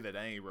no way that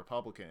any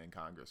Republican in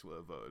Congress would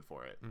have voted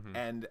for it. Mm-hmm.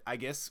 And I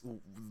guess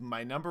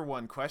my number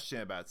one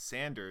question about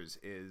Sanders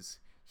is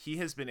he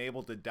has been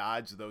able to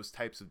dodge those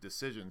types of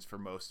decisions for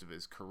most of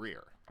his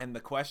career. And the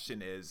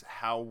question is,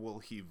 how will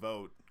he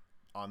vote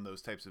on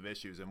those types of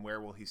issues, and where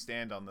will he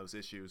stand on those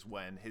issues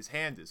when his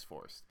hand is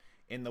forced?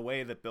 In the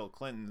way that Bill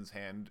Clinton's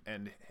hand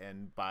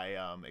and by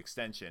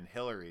extension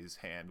Hillary's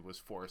hand was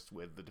forced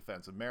with the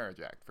Defense of Marriage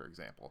Act, for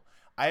example.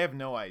 I have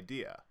no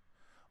idea.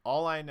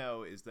 All I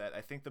know is that I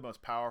think the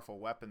most powerful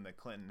weapon that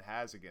Clinton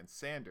has against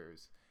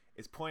Sanders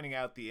is pointing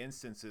out the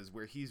instances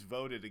where he's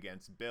voted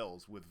against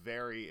bills with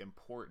very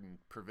important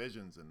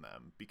provisions in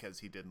them because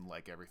he didn't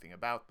like everything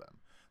about them.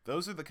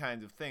 Those are the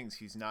kinds of things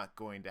he's not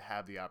going to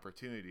have the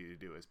opportunity to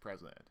do as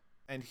president.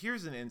 And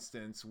here's an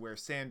instance where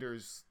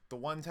Sanders, the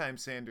one time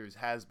Sanders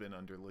has been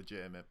under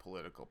legitimate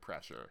political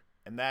pressure,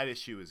 and that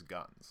issue is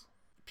guns.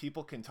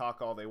 People can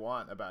talk all they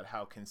want about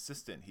how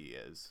consistent he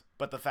is,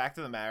 but the fact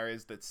of the matter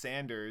is that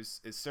Sanders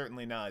is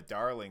certainly not a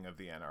darling of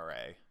the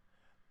NRA,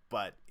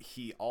 but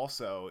he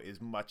also is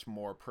much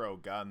more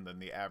pro-gun than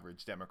the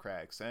average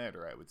Democratic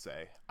senator, I would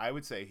say. I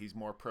would say he's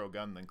more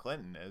pro-gun than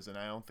Clinton is, and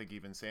I don't think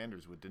even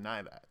Sanders would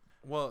deny that.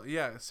 Well,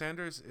 yeah,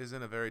 Sanders is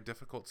in a very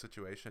difficult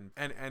situation.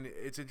 And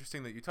it's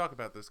interesting that you talk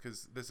about this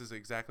because this is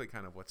exactly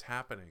kind of what's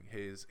happening.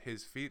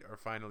 His feet are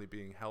finally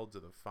being held to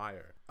the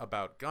fire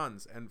about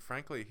guns, and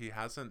frankly, he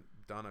hasn't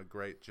done a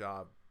great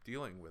job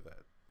dealing with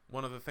it.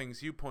 One of the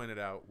things you pointed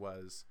out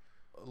was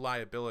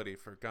liability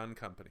for gun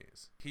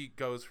companies. He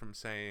goes from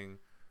saying,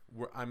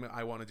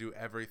 I want to do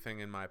everything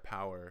in my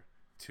power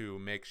to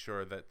make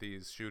sure that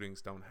these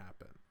shootings don't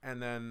happen.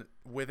 And then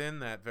within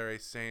that very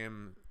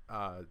same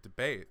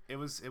debate, it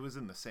was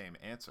in the same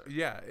answer.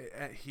 Yeah,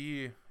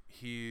 he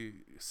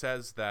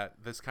says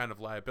that this kind of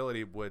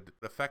liability would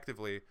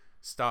effectively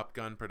stop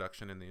gun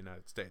production in the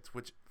United States,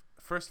 which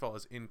first of all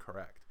is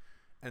incorrect,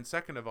 and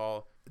second of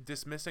all,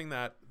 dismissing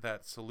that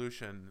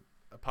solution,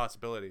 a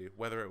possibility,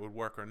 whether it would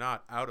work or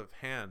not, out of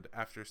hand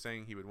after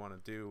saying he would want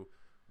to do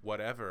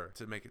whatever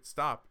to make it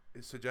stop,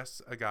 it suggests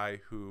a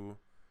guy who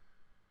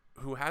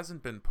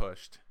hasn't been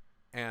pushed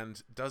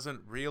and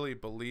doesn't really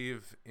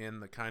believe in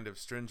the kind of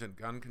stringent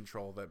gun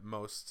control that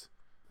most,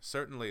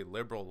 certainly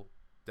liberal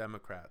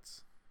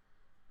Democrats,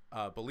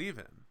 believe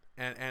in.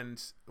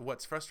 And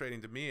what's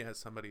frustrating to me as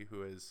somebody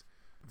who is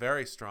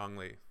very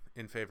strongly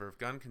in favor of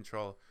gun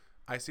control,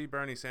 I see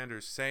Bernie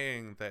Sanders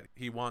saying that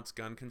he wants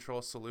gun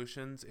control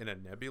solutions in a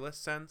nebulous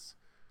sense,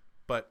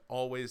 but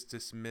always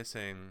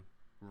dismissing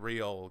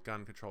real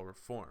gun control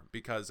reform,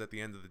 because at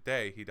the end of the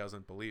day he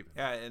doesn't believe in it.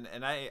 Yeah,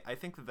 and I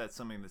think that that's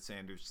something that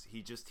Sanders,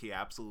 he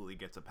absolutely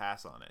gets a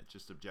pass on it,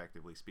 just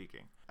objectively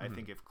speaking. Mm-hmm. I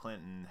think if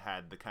Clinton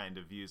had the kind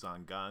of views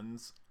on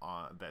guns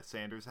that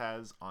Sanders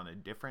has on a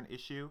different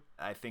issue,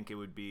 I think it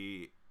would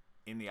be,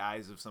 in the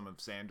eyes of some of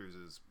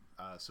Sanders's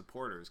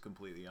supporters,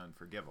 completely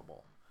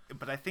unforgivable.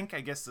 But I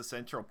guess the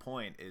central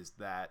point is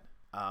that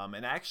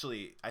and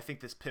actually, I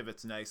think this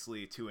pivots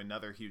nicely to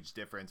another huge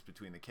difference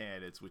between the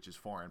candidates, which is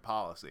foreign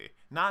policy.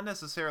 Not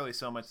necessarily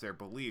so much their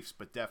beliefs,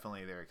 but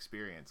definitely their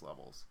experience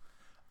levels.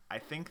 I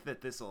think that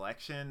this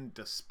election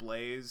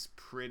displays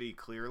pretty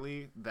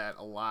clearly that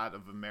a lot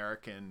of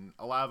American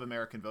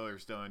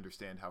voters don't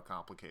understand how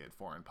complicated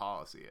foreign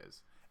policy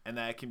is, and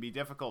that it can be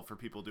difficult for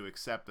people to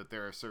accept that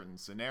there are certain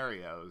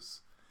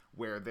scenarios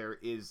where there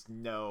is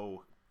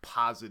no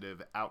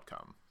positive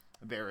outcome.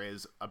 There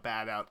is a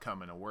bad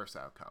outcome and a worse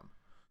outcome.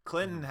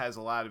 Clinton has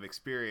a lot of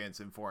experience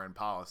in foreign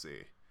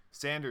policy.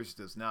 Sanders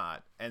does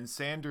not. And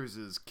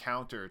Sanders's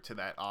counter to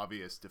that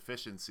obvious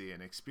deficiency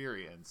in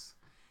experience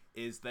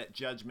is that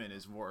judgment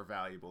is more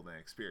valuable than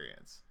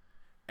experience.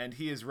 And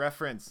he has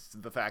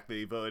referenced the fact that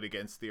he voted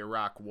against the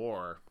Iraq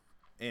War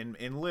in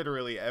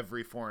literally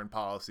every foreign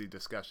policy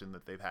discussion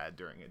that they've had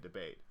during a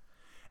debate.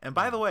 And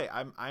by the way,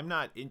 I'm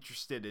not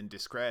interested in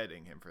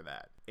discrediting him for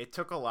that. It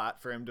took a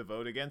lot for him to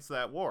vote against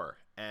that war,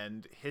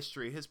 and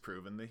history has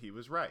proven that he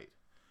was right.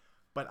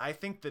 But I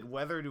think that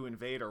whether to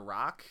invade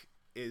Iraq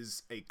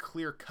is a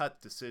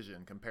clear-cut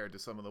decision compared to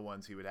some of the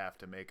ones he would have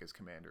to make as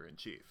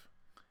commander-in-chief.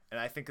 And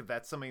I think that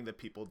that's something that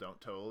people don't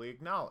totally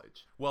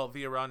acknowledge. Well,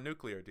 the Iran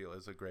nuclear deal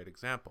is a great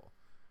example.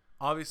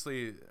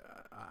 Obviously,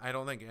 I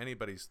don't think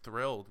anybody's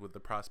thrilled with the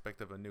prospect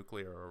of a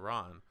nuclear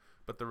Iran,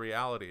 but the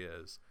reality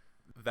is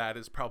that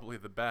is probably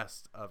the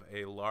best of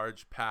a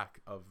large pack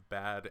of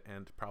bad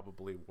and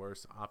probably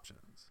worse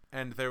options.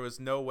 And there was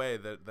no way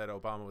that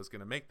Obama was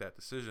going to make that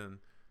decision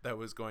that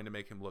was going to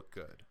make him look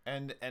good.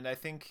 And I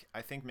think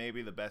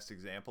maybe the best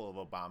example of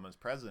Obama's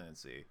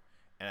presidency,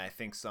 and I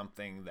think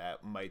something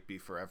that might be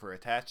forever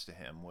attached to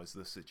him, was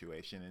the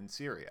situation in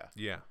Syria.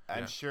 Yeah.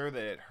 I'm sure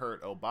that it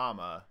hurt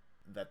Obama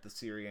that the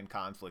Syrian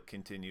conflict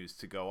continues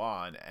to go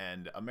on,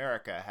 and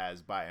America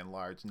has by and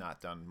large not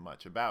done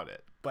much about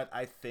it. But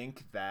I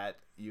think that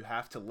you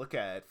have to look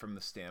at it from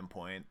the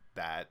standpoint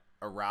that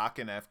Iraq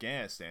and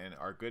Afghanistan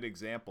are good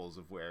examples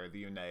of where the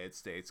United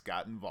States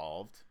got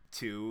involved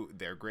to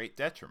their great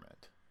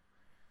detriment.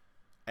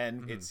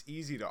 And it's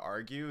easy to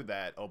argue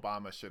that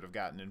Obama should have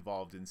gotten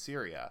involved in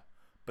Syria,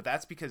 but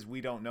that's because we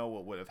don't know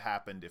what would have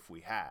happened if we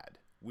had.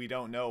 We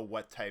don't know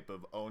what type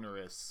of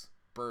onerous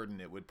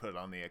burden it would put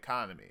on the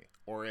economy,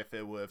 or if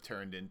it would have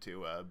turned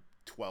into a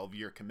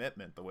 12-year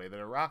commitment the way that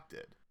Iraq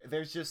did.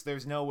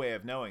 There's no way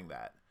of knowing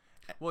that.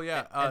 Well,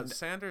 yeah,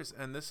 Sanders,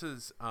 and this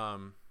is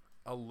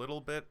a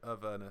little bit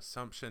of an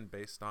assumption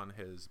based on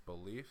his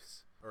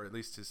beliefs, or at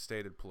least his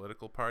stated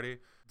political party.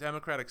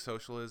 Democratic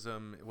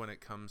socialism, when it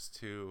comes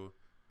to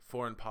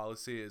foreign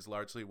policy, is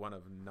largely one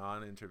of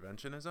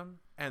non-interventionism,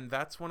 and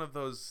that's one of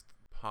those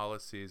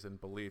policies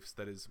and beliefs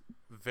that is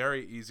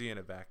very easy in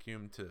a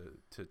vacuum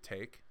to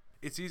take.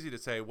 It's easy to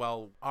say,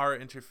 well, our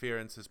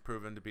interference has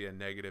proven to be a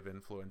negative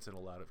influence in a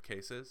lot of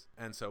cases,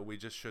 and so we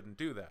just shouldn't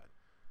do that.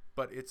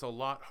 But it's a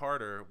lot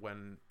harder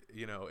when,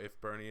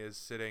 if Bernie is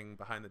sitting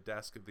behind the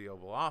desk of the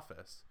Oval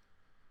Office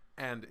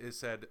and is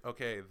said,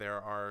 okay,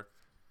 there are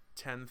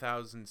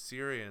 10,000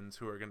 Syrians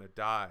who are going to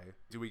die.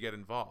 Do we get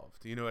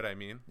involved? You know what I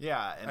mean?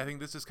 Yeah. And I think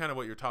this is kind of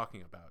what you're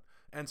talking about.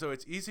 And so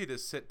it's easy to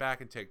sit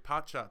back and take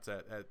pot shots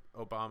at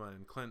Obama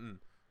and Clinton.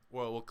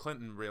 Well,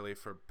 Clinton really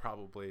for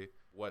probably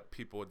what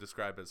people would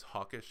describe as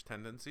hawkish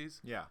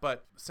tendencies. Yeah.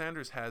 But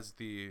Sanders has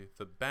the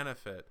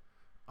benefit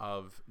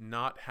of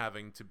not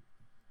having to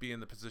be in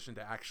the position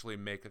to actually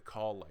make a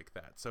call like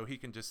that. So he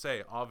can just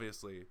say,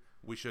 obviously,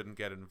 we shouldn't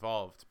get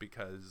involved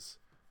because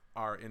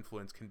our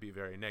influence can be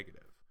very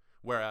negative.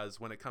 Whereas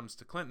when it comes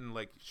to Clinton,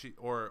 like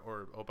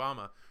or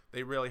Obama,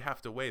 they really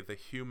have to weigh the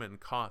human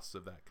costs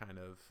of that kind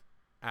of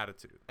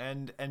attitude.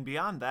 And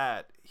beyond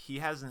that, he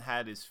hasn't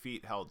had his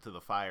feet held to the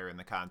fire in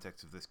the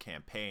context of this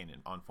campaign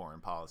on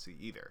foreign policy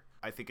either.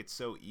 I think it's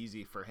so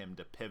easy for him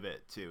to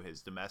pivot to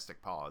his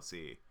domestic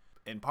policy.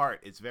 In part,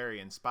 it's very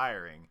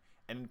inspiring,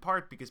 and in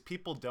part because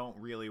people don't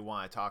really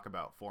want to talk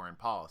about foreign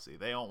policy.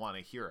 They don't want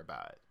to hear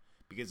about it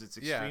because it's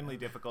extremely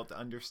difficult to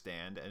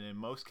understand, and in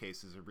most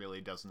cases, it really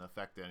doesn't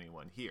affect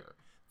anyone here.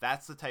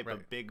 That's the type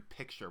of big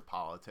picture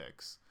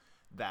politics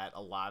that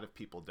a lot of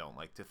people don't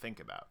like to think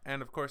about.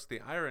 And of course, the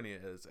irony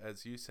is,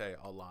 as you say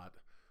a lot,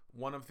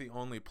 one of the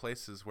only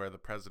places where the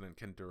president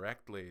can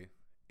directly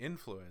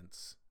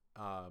influence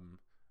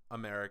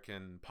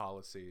American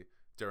policy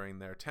during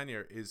their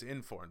tenure is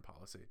in foreign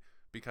policy,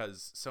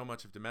 because so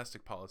much of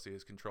domestic policy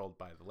is controlled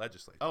by the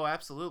legislature. Oh,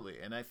 absolutely.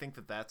 And I think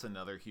that that's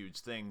another huge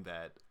thing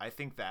that I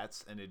think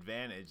that's an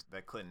advantage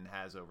that Clinton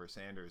has over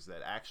Sanders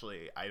that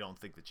actually I don't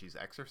think that she's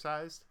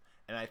exercised.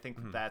 And I think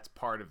that that's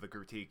part of the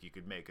critique you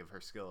could make of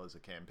her skill as a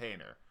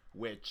campaigner,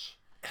 which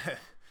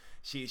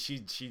she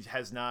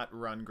has not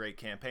run great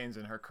campaigns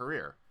in her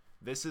career.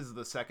 This is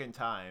the second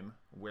time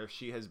where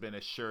she has been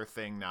a sure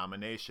thing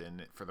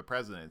nomination for the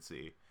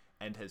presidency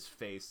and has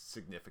faced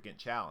significant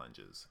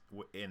challenges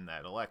in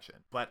that election.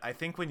 But I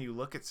think when you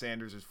look at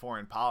Sanders'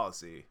 foreign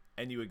policy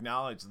and you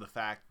acknowledge the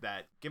fact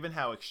that given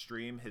how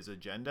extreme his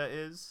agenda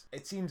is,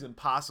 it seems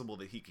impossible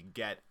that he could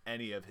get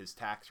any of his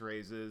tax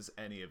raises,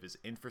 any of his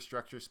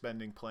infrastructure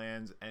spending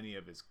plans, any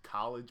of his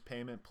college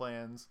payment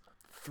plans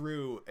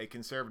through a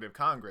conservative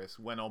Congress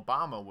when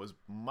Obama was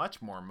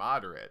much more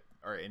moderate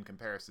or in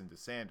comparison to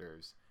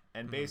Sanders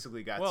and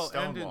basically got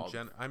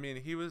stonewalled. I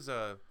mean, he was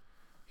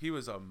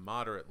a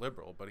moderate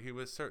liberal, but he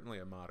was certainly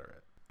a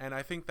moderate. And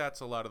I think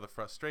that's a lot of the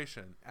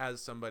frustration.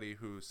 As somebody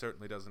who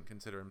certainly doesn't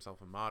consider himself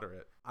a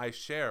moderate, I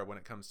share when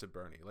it comes to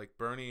Bernie. Like,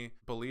 Bernie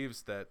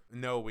believes that,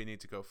 no, we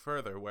need to go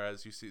further,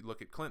 whereas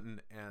look at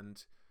Clinton,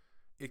 and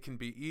it can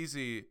be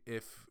easy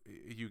if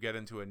you get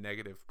into a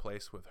negative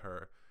place with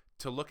her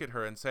to look at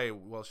her and say,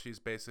 well, she's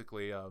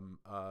basically a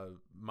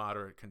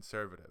moderate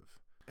conservative.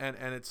 And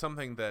it's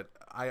something that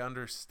I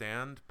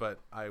understand, but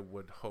I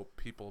would hope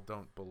people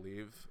don't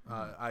believe.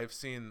 I've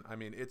seen, I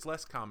mean, it's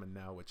less common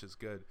now, which is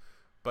good.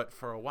 But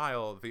for a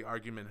while, the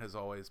argument has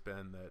always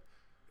been that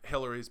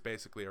Hillary's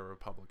basically a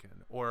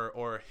Republican,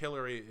 or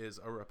Hillary is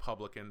a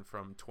Republican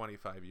from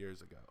 25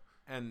 years ago.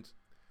 And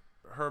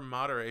her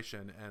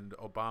moderation and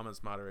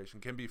Obama's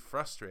moderation can be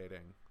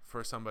frustrating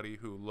for somebody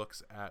who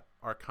looks at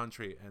our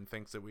country and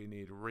thinks that we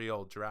need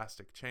real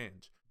drastic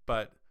change.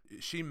 But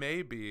she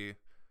may be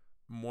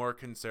more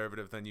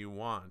conservative than you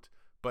want,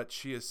 but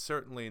she is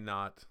certainly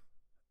not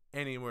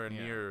anywhere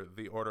near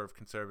the order of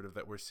conservative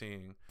that we're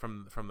seeing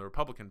from the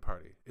Republican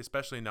Party,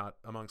 especially not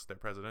amongst their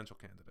presidential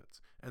candidates.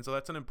 And so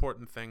that's an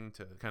important thing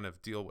to kind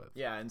of deal with.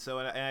 Yeah, and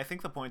I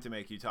think the point to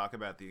make, you talk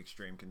about the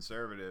extreme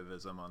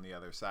conservatism on the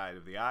other side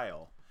of the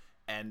aisle,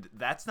 and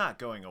that's not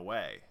going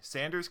away.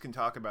 Sanders can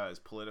talk about his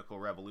political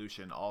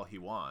revolution all he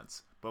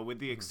wants, but with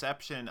the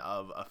exception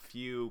of a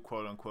few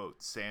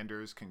quote-unquote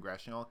Sanders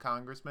congressional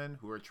congressmen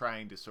who are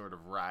trying to sort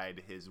of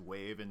ride his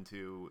wave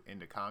into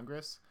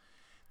Congress,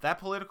 that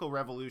political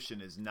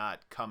revolution is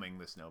not coming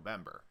this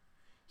November.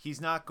 He's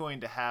not going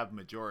to have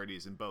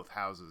majorities in both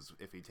houses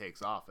if he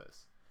takes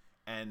office.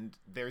 And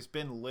there's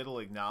been little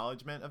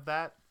acknowledgement of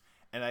that.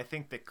 And I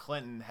think that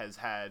Clinton has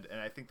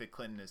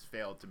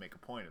failed to make a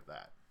point of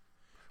that.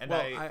 And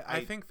well,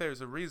 I think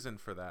there's a reason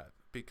for that,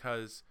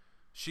 because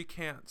she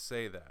can't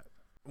say that.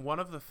 One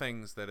of the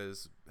things that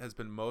has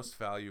been most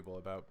valuable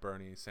about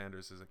Bernie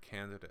Sanders as a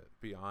candidate,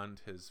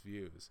 beyond his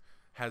views,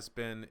 has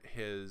been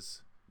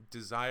his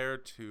desire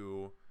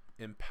to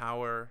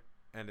empower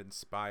and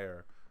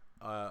inspire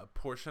a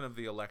portion of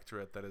the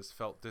electorate that has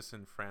felt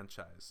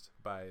disenfranchised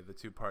by the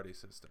two-party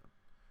system.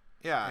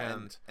 Yeah,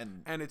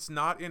 and it's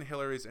not in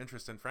Hillary's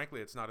interest, and frankly,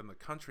 it's not in the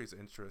country's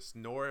interest,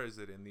 nor is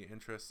it in the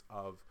interest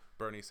of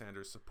Bernie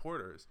Sanders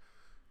supporters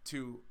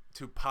to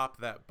pop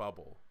that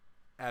bubble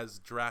as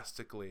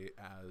drastically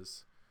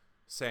as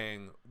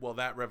saying, well,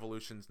 that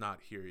revolution's not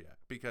here yet.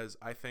 Because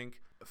I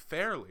think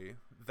fairly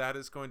that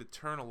is going to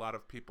turn a lot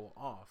of people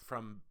off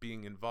from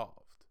being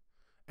involved.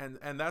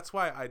 And that's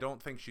why I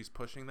don't think she's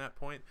pushing that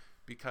point,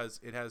 because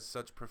it has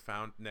such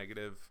profound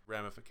negative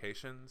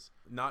ramifications,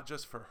 not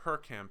just for her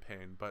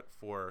campaign, but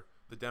for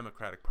the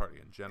Democratic Party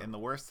in general. And the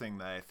worst thing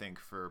that I think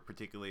for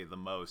particularly the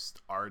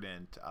most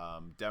ardent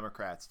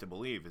Democrats to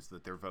believe is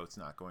that their vote's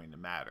not going to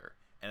matter.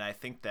 And I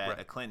think that Right.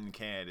 a Clinton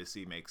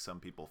candidacy makes some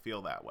people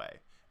feel that way.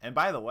 And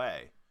by the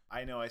way,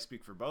 I know I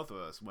speak for both of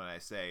us when I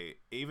say,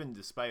 even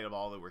despite of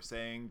all that we're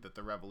saying, that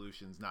the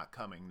revolution's not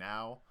coming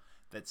now,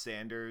 that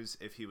Sanders,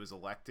 if he was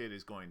elected,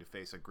 is going to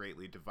face a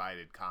greatly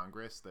divided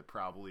Congress that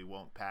probably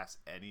won't pass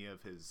any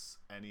of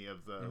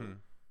the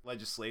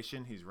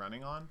legislation he's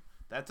running on.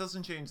 That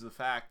doesn't change the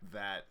fact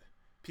that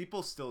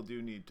people still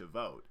do need to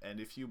vote. And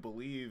if you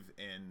believe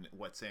in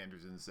what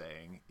Sanders is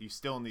saying, you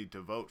still need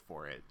to vote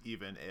for it,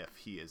 even if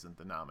he isn't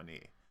the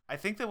nominee. I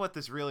think that what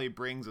this really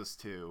brings us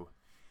to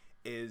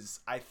is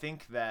I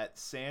think that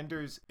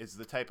Sanders is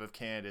the type of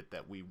candidate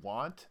that we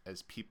want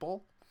as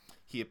people.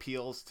 He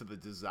appeals to the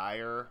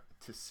desire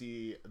to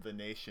see the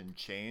nation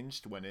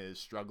changed when it is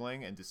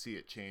struggling and to see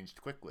it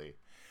changed quickly.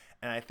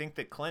 And I think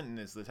that Clinton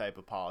is the type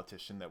of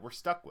politician that we're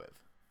stuck with.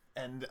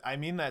 And I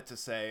mean that to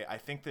say, I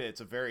think that it's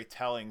a very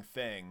telling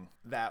thing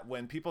that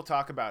when people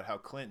talk about how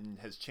Clinton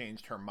has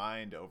changed her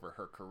mind over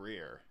her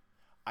career,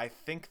 I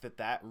think that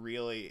that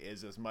really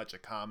is as much a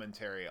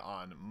commentary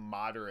on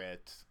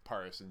moderate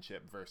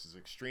partisanship versus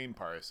extreme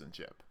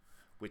partisanship,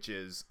 which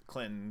is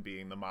Clinton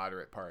being the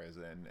moderate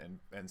partisan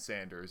and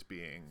Sanders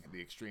being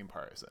the extreme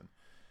partisan.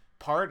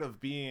 Part of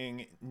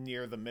being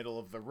near the middle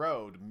of the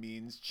road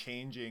means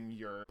changing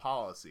your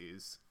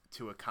policies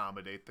to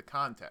accommodate the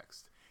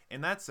context.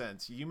 In that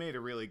sense, you made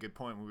a really good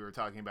point when we were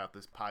talking about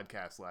this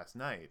podcast last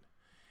night.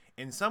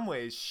 In some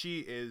ways, she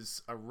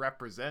is a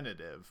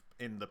representative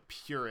in the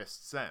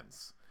purest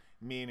sense,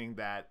 meaning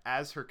that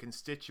as her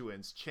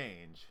constituents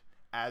change,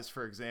 as,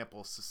 for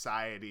example,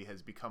 society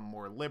has become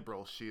more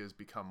liberal, she has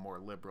become more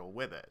liberal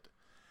with it.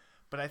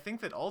 But I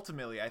think that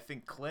ultimately, I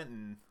think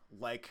Clinton,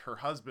 like her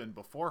husband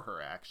before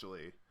her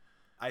actually,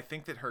 I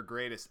think that her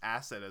greatest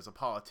asset as a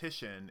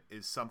politician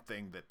is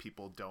something that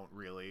people don't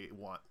really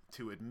want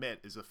to admit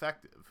is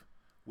effective,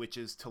 which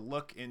is to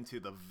look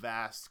into the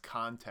vast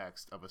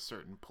context of a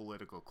certain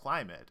political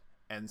climate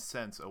and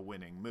sense a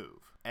winning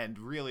move, and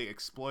really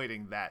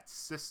exploiting that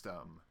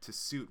system to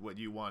suit what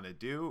you want to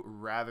do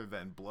rather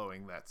than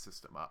blowing that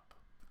system up.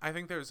 I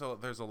think there's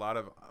a lot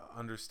of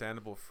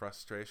understandable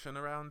frustration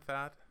around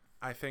that.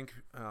 I think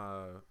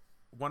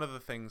one of the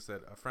things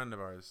that a friend of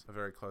ours, a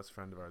very close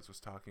friend of ours, was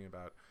talking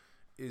about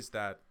is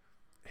that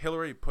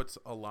Hillary puts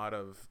a lot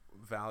of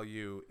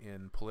value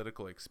in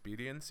political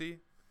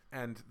expediency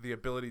and the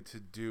ability to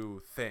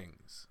do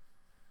things.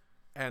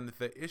 And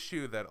the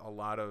issue that a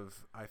lot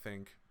of, I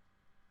think,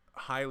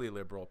 highly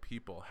liberal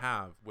people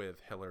have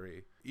with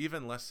Hillary,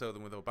 even less so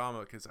than with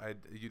Obama, because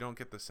you don't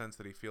get the sense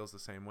that he feels the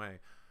same way.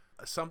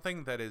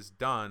 Something that is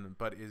done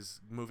but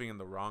is moving in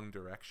the wrong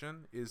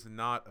direction is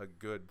not a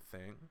good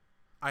thing.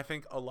 I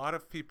think a lot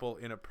of people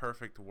in a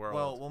perfect world.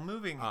 Well,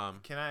 moving.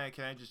 Can I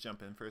just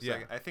jump in for a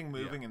second? I think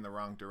moving in the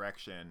wrong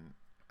direction.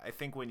 I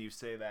think when you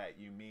say that,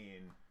 you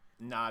mean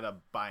not a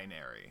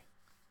binary,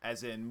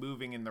 as in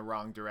moving in the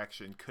wrong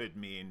direction could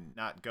mean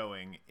not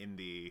going in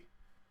the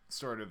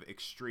sort of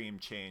extreme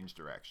change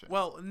direction.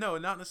 Well, no,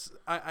 not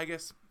necessarily. I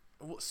guess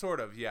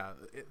sort of. Yeah.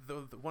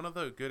 One of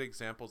the good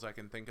examples I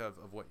can think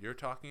of what you're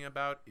talking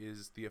about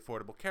is the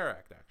Affordable Care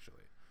Act.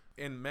 Actually.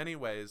 In many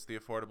ways, the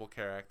Affordable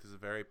Care Act is a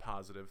very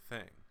positive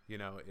thing. You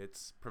know,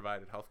 it's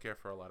provided healthcare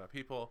for a lot of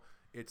people.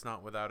 It's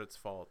not without its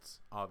faults,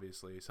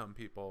 obviously. Some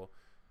people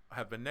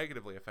have been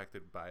negatively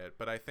affected by it.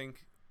 But I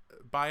think,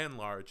 by and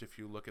large, if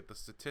you look at the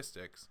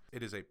statistics,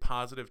 it is a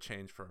positive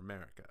change for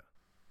America.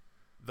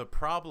 The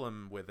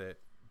problem with it,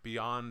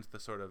 beyond the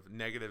sort of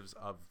negatives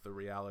of the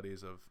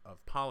realities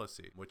of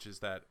policy, which is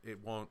that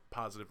it won't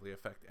positively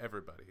affect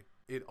everybody,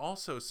 it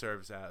also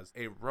serves as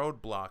a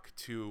roadblock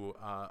to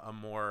a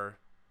more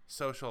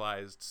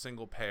socialized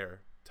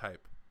single-payer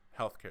type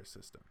healthcare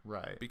system.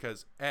 Right.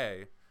 Because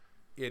A,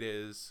 it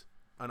is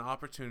an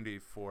opportunity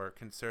for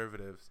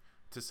conservatives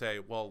to say,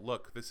 well,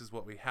 look, this is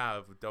what we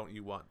have. Don't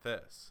you want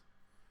this?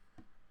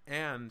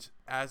 And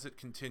as it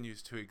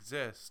continues to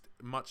exist,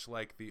 much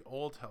like the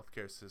old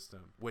healthcare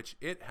system, which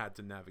it had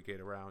to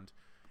navigate around,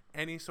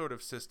 any sort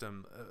of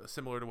system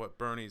similar to what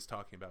Bernie's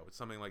talking about with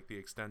something like the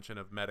extension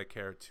of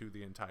Medicare to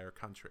the entire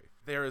country.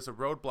 There is a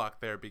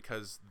roadblock there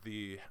because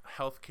the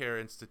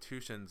healthcare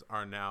institutions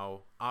are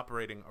now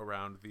operating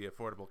around the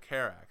Affordable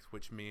Care Act,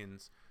 which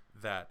means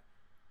that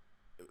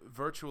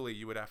virtually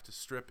you would have to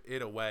strip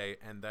it away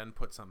and then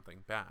put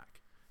something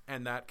back.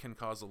 And that can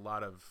cause a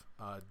lot of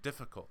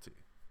difficulty.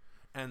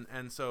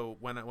 And so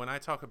when I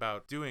talk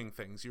about doing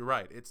things, you're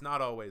right. It's not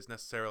always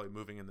necessarily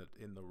moving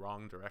in the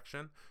wrong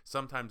direction.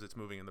 Sometimes it's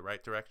moving in the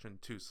right direction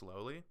too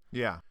slowly.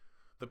 Yeah.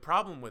 The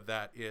problem with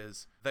that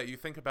is that you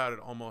think about it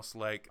almost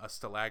like a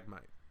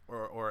stalagmite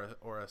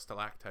or a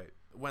stalactite.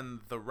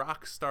 When the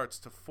rock starts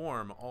to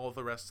form, all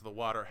the rest of the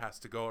water has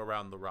to go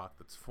around the rock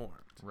that's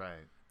formed.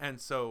 Right. And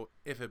so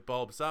if it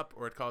bulbs up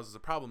or it causes a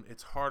problem,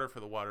 it's harder for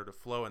the water to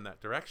flow in that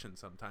direction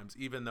sometimes,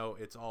 even though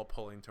it's all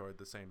pulling toward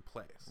the same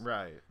place.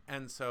 Right.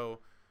 And so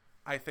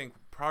I think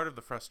part of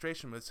the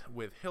frustration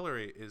with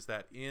Hillary is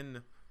that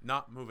in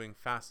not moving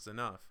fast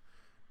enough,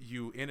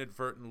 you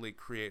inadvertently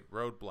create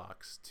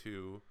roadblocks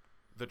to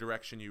the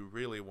direction you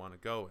really want to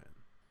go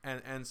in.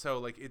 And so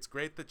like it's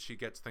great that she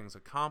gets things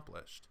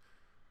accomplished,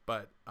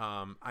 but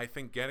I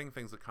think getting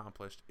things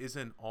accomplished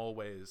isn't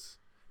always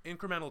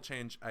incremental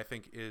change. I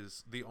think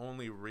is the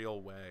only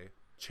real way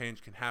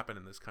change can happen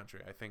in this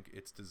country. I think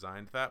it's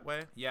designed that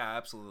way. Yeah,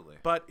 absolutely.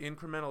 But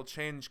incremental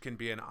change can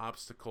be an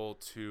obstacle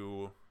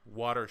to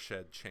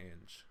watershed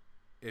change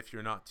if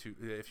you're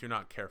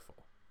not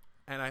careful.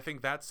 And I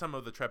think that's some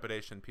of the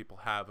trepidation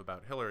people have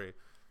about Hillary.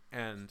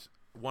 And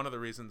one of the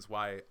reasons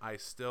why I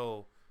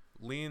still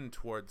lean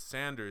towards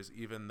Sanders,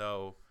 even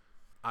though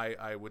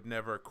I would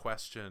never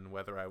question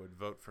whether I would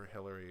vote for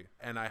Hillary.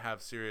 And I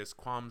have serious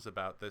qualms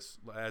about this,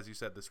 as you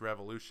said, this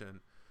revolution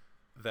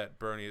that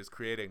Bernie is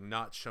creating,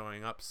 not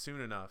showing up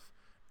soon enough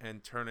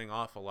and turning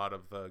off a lot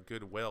of the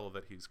goodwill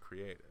that he's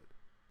created.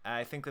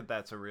 I think that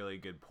that's a really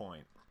good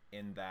point,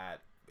 in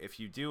that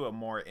if you do a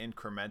more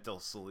incremental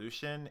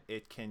solution,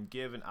 it can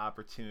give an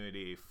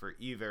opportunity for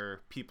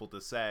either people to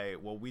say,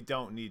 well, we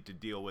don't need to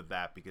deal with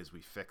that because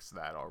we fixed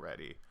that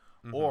already.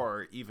 Mm-hmm.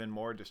 Or even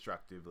more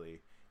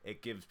destructively,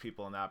 it gives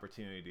people an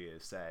opportunity to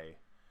say,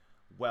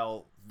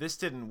 well, this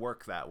didn't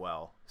work that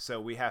well, so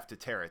we have to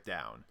tear it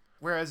down.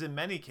 Whereas in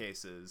many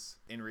cases,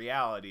 in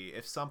reality,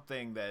 if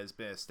something that has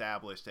been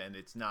established and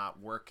it's not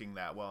working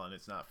that well and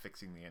it's not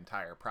fixing the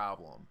entire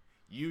problem,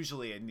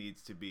 usually it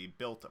needs to be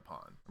built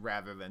upon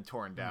rather than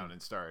torn down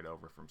and started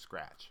over from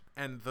scratch.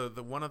 And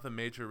the one of the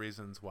major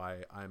reasons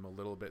why I'm a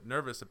little bit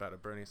nervous about a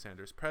Bernie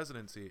Sanders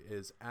presidency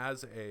is,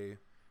 as a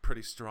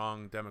pretty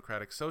strong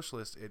democratic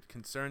socialist, it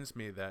concerns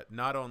me that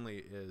not only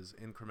is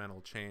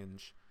incremental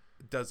change,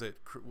 does it,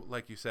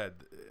 like you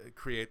said,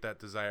 create that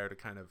desire to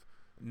kind of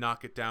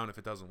knock it down if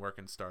it doesn't work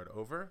and start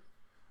over.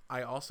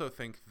 I also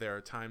think there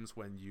are times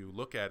when you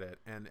look at it,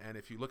 and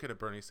if you look at a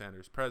Bernie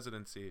Sanders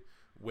presidency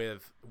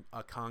with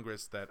a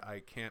Congress that I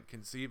can't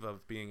conceive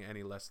of being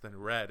any less than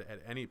red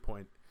at any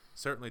point,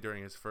 certainly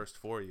during his first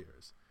 4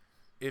 years,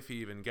 if he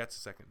even gets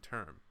a second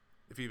term,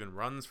 if he even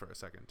runs for a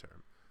second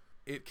term,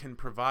 it can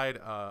provide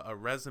a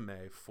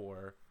resume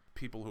for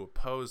people who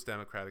oppose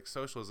democratic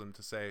socialism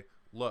to say,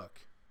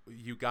 look,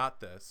 you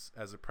got this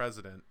as a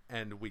president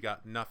and we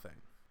got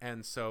nothing.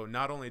 And so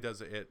not only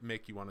does it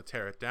make you want to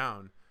tear it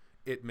down,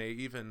 it may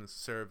even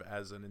serve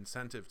as an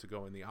incentive to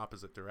go in the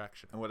opposite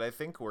direction. And what I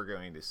think we're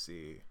going to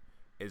see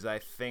is, I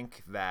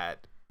think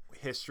that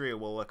history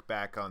will look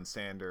back on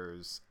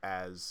Sanders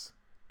as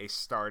a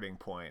starting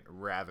point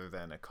rather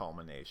than a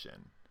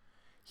culmination.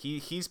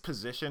 He's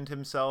positioned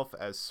himself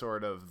as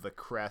sort of the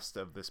crest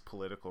of this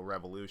political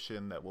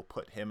revolution that will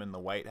put him in the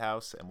White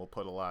House and will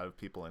put a lot of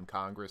people in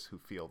Congress who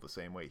feel the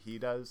same way he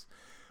does.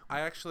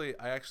 I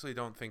actually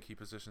don't think he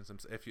positions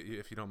himself, if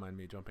you don't mind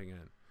me jumping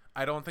in,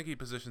 I don't think he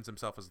positions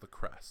himself as the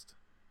crest.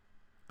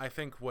 I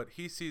think what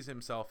he sees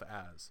himself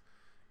as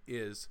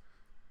is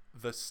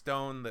the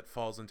stone that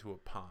falls into a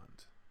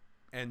pond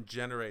and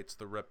generates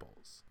the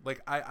ripples.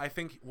 Like I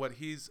think what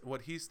he's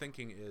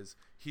thinking is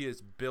he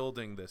is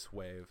building this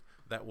wave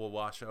that will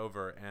wash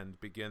over and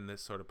begin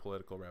this sort of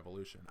political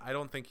revolution. I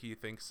don't think he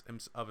thinks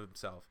of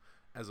himself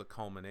as a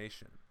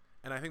culmination.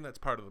 And I think that's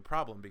part of the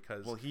problem,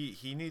 because... Well,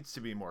 he needs to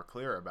be more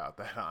clear about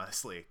that,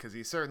 honestly, because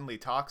he certainly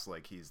talks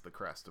like he's the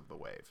crest of the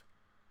wave.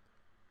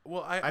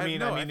 Well, I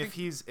mean, if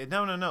he's...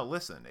 No,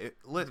 listen.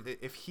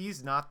 If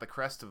he's not the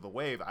crest of the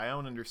wave, I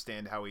don't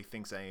understand how he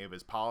thinks any of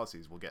his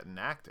policies will get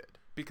enacted.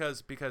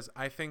 Because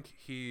I think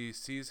he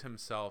sees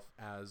himself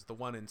as the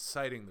one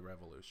inciting the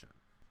revolution.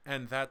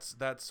 And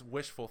that's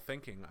wishful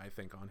thinking, I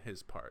think, on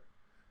his part.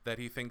 That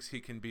he thinks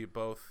he can be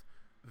both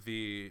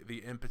the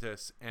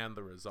impetus and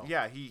the result.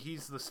 Yeah,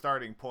 he's the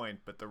starting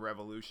point, but the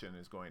revolution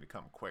is going to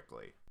come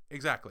quickly.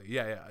 Exactly.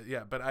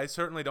 Yeah. But I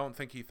certainly don't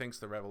think he thinks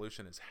the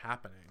revolution is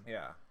happening.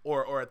 Yeah.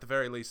 Or at the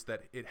very least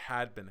that it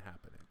had been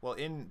happening. Well,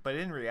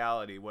 in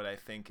reality, what I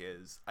think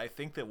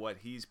that what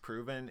he's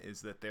proven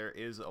is that there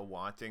is a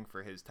wanting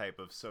for his type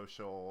of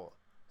social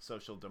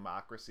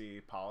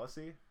democracy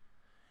policy.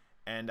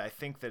 And I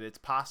think that it's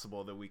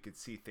possible that we could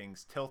see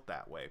things tilt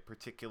that way,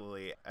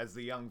 particularly as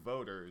the young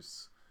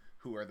voters,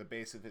 who are the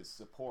base of his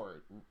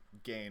support,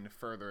 gain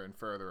further and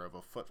further of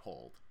a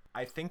foothold.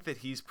 I think that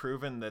he's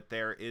proven that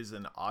there is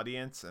an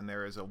audience and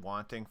there is a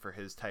wanting for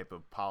his type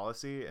of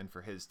policy and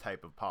for his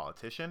type of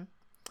politician.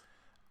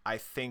 I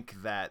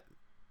think that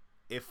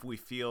if we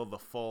feel the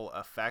full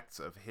effects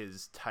of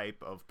his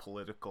type of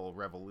political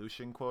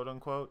revolution, quote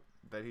unquote,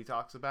 that he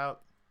talks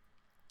about,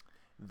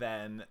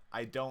 then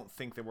I don't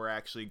think that we're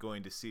actually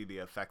going to see the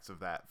effects of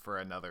that for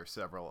another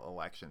several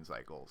election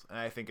cycles. And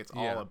I think it's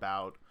all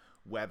about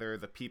whether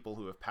the people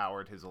who have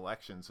powered his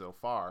election so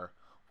far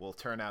will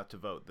turn out to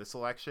vote this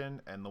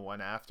election and the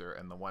one after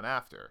and the one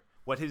after.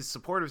 What his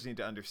supporters need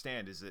to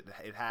understand is that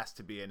it has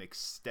to be an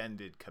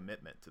extended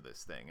commitment to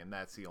this thing, and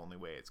that's the only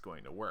way it's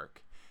going to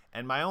work.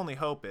 And my only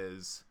hope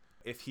is,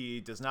 if he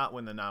does not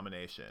win the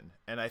nomination,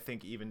 and I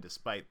think even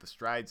despite the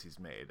strides he's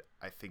made,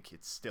 I think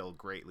it's still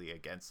greatly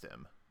against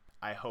him.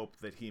 I hope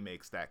that he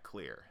makes that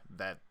clear,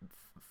 that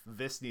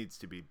this needs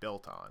to be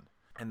built on,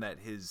 and that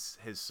his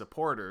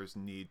supporters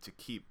need to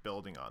keep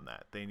building on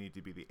that. They need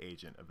to be the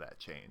agent of that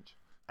change.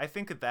 I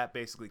think that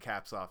basically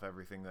caps off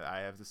everything that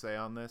I have to say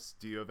on this.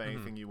 Do you have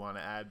anything you want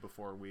to add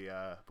before we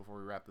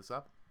wrap this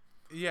up?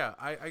 Yeah,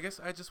 I guess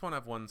I just want to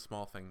have one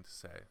small thing to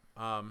say.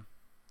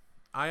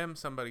 I am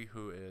somebody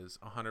who is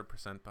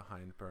 100%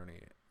 behind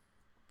Bernie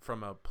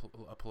from a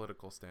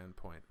political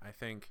standpoint. I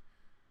think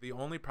the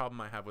only problem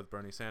I have with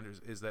Bernie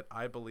Sanders is that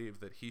I believe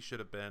that he should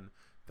have been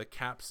the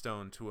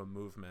capstone to a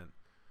movement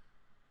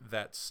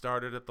that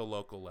started at the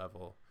local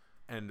level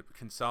and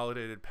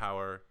consolidated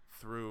power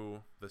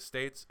through the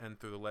states and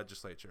through the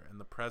legislature. And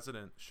the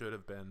president should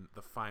have been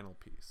the final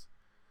piece.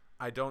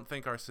 I don't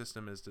think our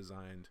system is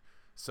designed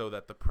so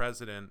that the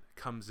president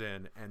comes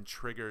in and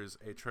triggers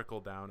a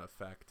trickle-down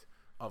effect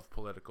of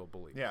political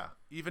belief. Yeah.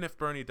 Even if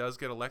Bernie does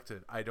get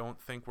elected, I don't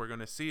think we're going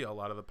to see a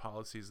lot of the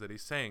policies that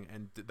he's saying.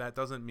 And that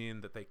doesn't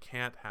mean that they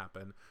can't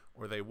happen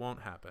or they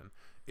won't happen.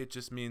 It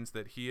just means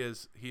that he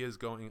is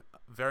going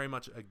very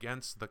much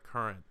against the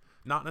current,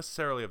 not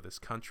necessarily of this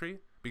country,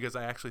 because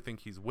I actually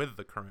think he's with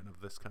the current of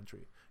this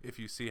country, if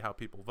you see how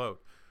people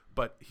vote.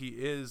 But he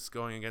is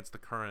going against the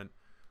current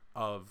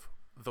of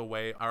the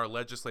way our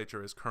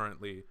legislature is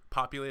currently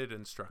populated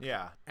and structured.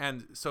 Yeah.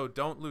 And so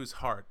don't lose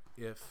heart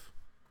if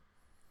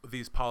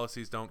these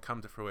policies don't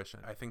come to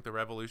fruition. I think the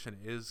revolution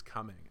is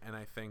coming, and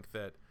I think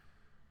that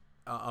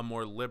a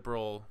more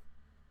liberal,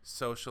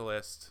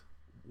 socialist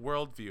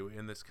worldview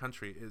in this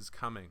country is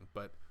coming.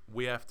 But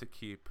we have to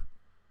keep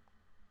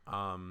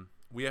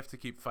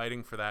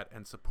fighting for that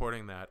and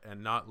supporting that,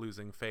 and not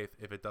losing faith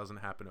if it doesn't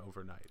happen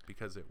overnight,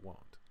 because it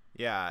won't.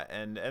 Yeah,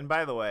 and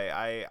by the way,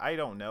 I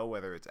don't know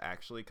whether it's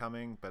actually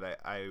coming, but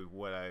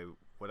what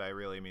I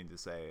really mean to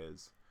say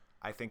is,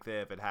 I think that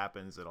if it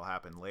happens, it'll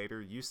happen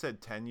later. You said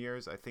 10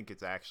 years. I think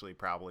it's actually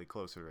probably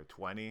closer to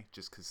 20,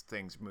 just because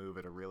things move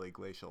at a really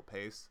glacial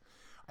pace.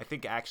 I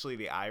think actually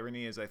the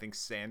irony is I think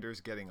Sanders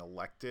getting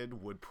elected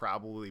would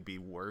probably be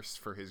worse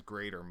for his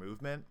greater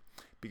movement,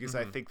 because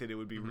I think that it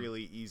would be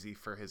really easy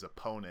for his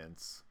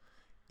opponents,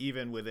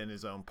 even within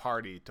his own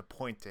party, to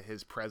point to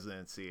his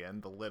presidency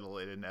and the little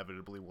it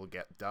inevitably will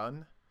get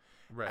done.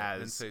 Right,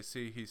 and say,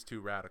 see, he's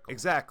too radical.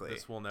 Exactly.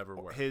 This will never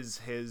work.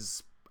 His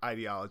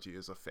ideology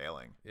is a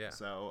failing. Yeah.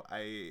 So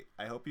I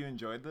hope you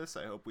enjoyed this.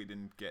 I hope we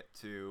didn't get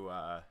too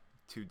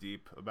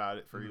deep about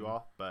it for you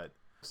all, but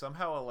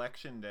somehow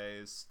election day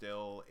is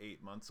still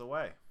 8 months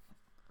away.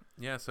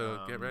 Yeah,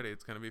 so get ready.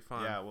 It's going to be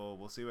fun. Yeah,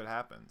 we'll see what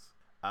happens.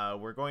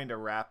 We're going to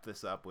wrap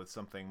this up with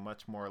something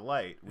much more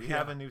light. We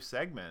have a new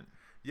segment.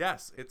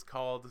 Yes, it's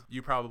called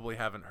You Probably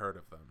Haven't Heard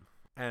of Them.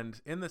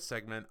 And in this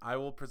segment, I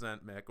will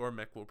present Mick, or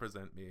Mick will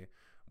present me,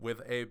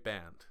 with a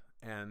band.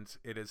 And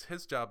it is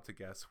his job to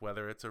guess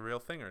whether it's a real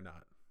thing or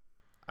not.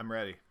 I'm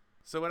ready.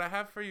 So what I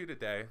have for you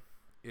today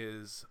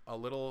is a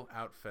little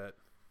outfit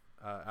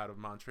out of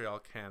Montreal,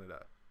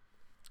 Canada.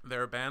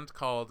 They're a band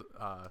called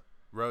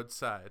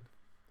Roadside.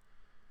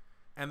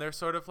 And they're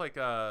sort of like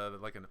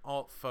an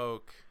alt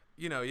folk,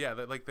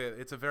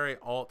 it's a very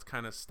alt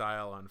kind of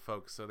style on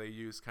folk. So they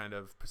use kind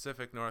of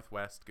Pacific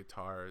Northwest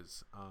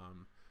guitars,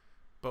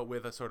 but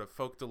with a sort of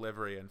folk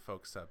delivery and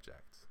folk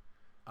subject.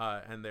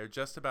 And they're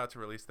just about to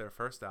release their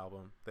first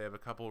album. They have a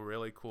couple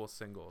really cool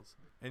singles.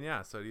 And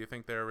yeah, so do you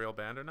think they're a real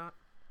band or not?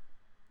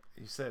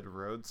 You said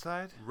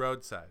Roadside?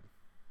 Roadside.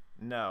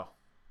 No.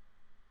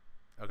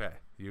 Okay,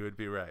 you would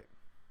be right.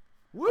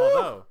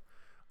 Woo!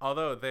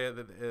 Although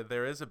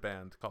there is a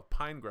band called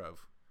Pine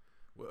Grove,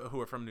 who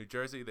are from New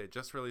Jersey. They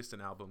just released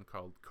an album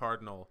called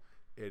Cardinal.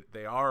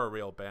 They are a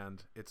real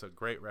band. It's a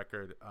great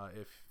record.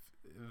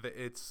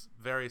 It's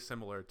very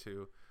similar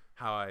to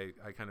how I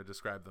kind of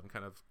describe them,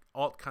 kind of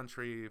alt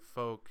country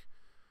folk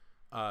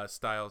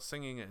style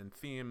singing and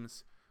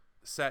themes,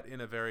 set in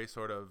a very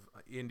sort of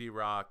indie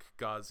rock,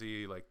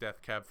 gauzy, like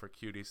Death Cab for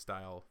Cutie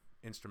style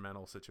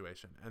instrumental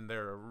situation. And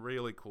they're a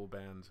really cool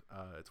band.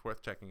 It's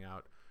worth checking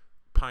out.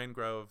 Pine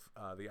Grove,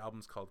 the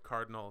album's called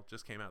Cardinal,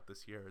 just came out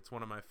this year. It's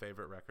one of my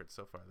favorite records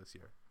so far this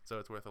year, so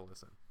it's worth a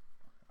listen.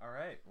 All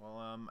right, well,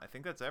 I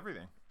think that's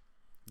everything.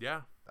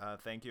 Yeah.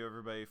 Thank you,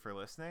 everybody, for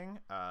listening.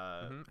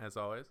 As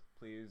always,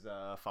 please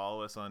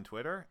follow us on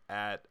Twitter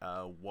at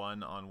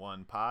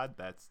 1on1pod.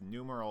 That's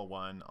numeral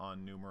 1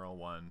 on numeral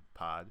 1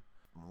 pod.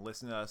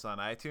 Listen to us on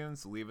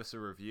iTunes. Leave us a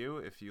review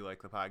if you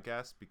like the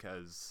podcast,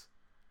 because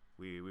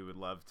we would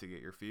love to get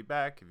your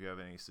feedback. If you have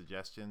any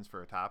suggestions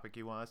for a topic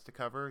you want us to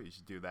cover, you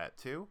should do that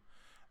too.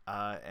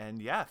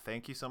 And yeah,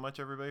 thank you so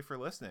much, everybody, for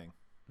listening.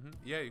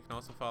 Yeah, you can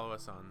also follow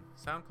us on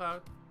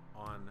SoundCloud,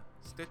 on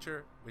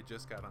Stitcher. We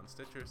just got on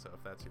Stitcher, so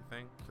if that's your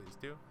thing, please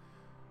do.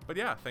 But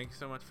yeah, thank you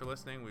so much for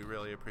listening. We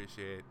really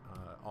appreciate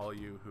all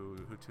you who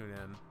tune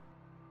in.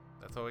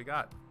 That's all we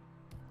got.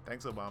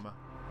 Thanks, Obama.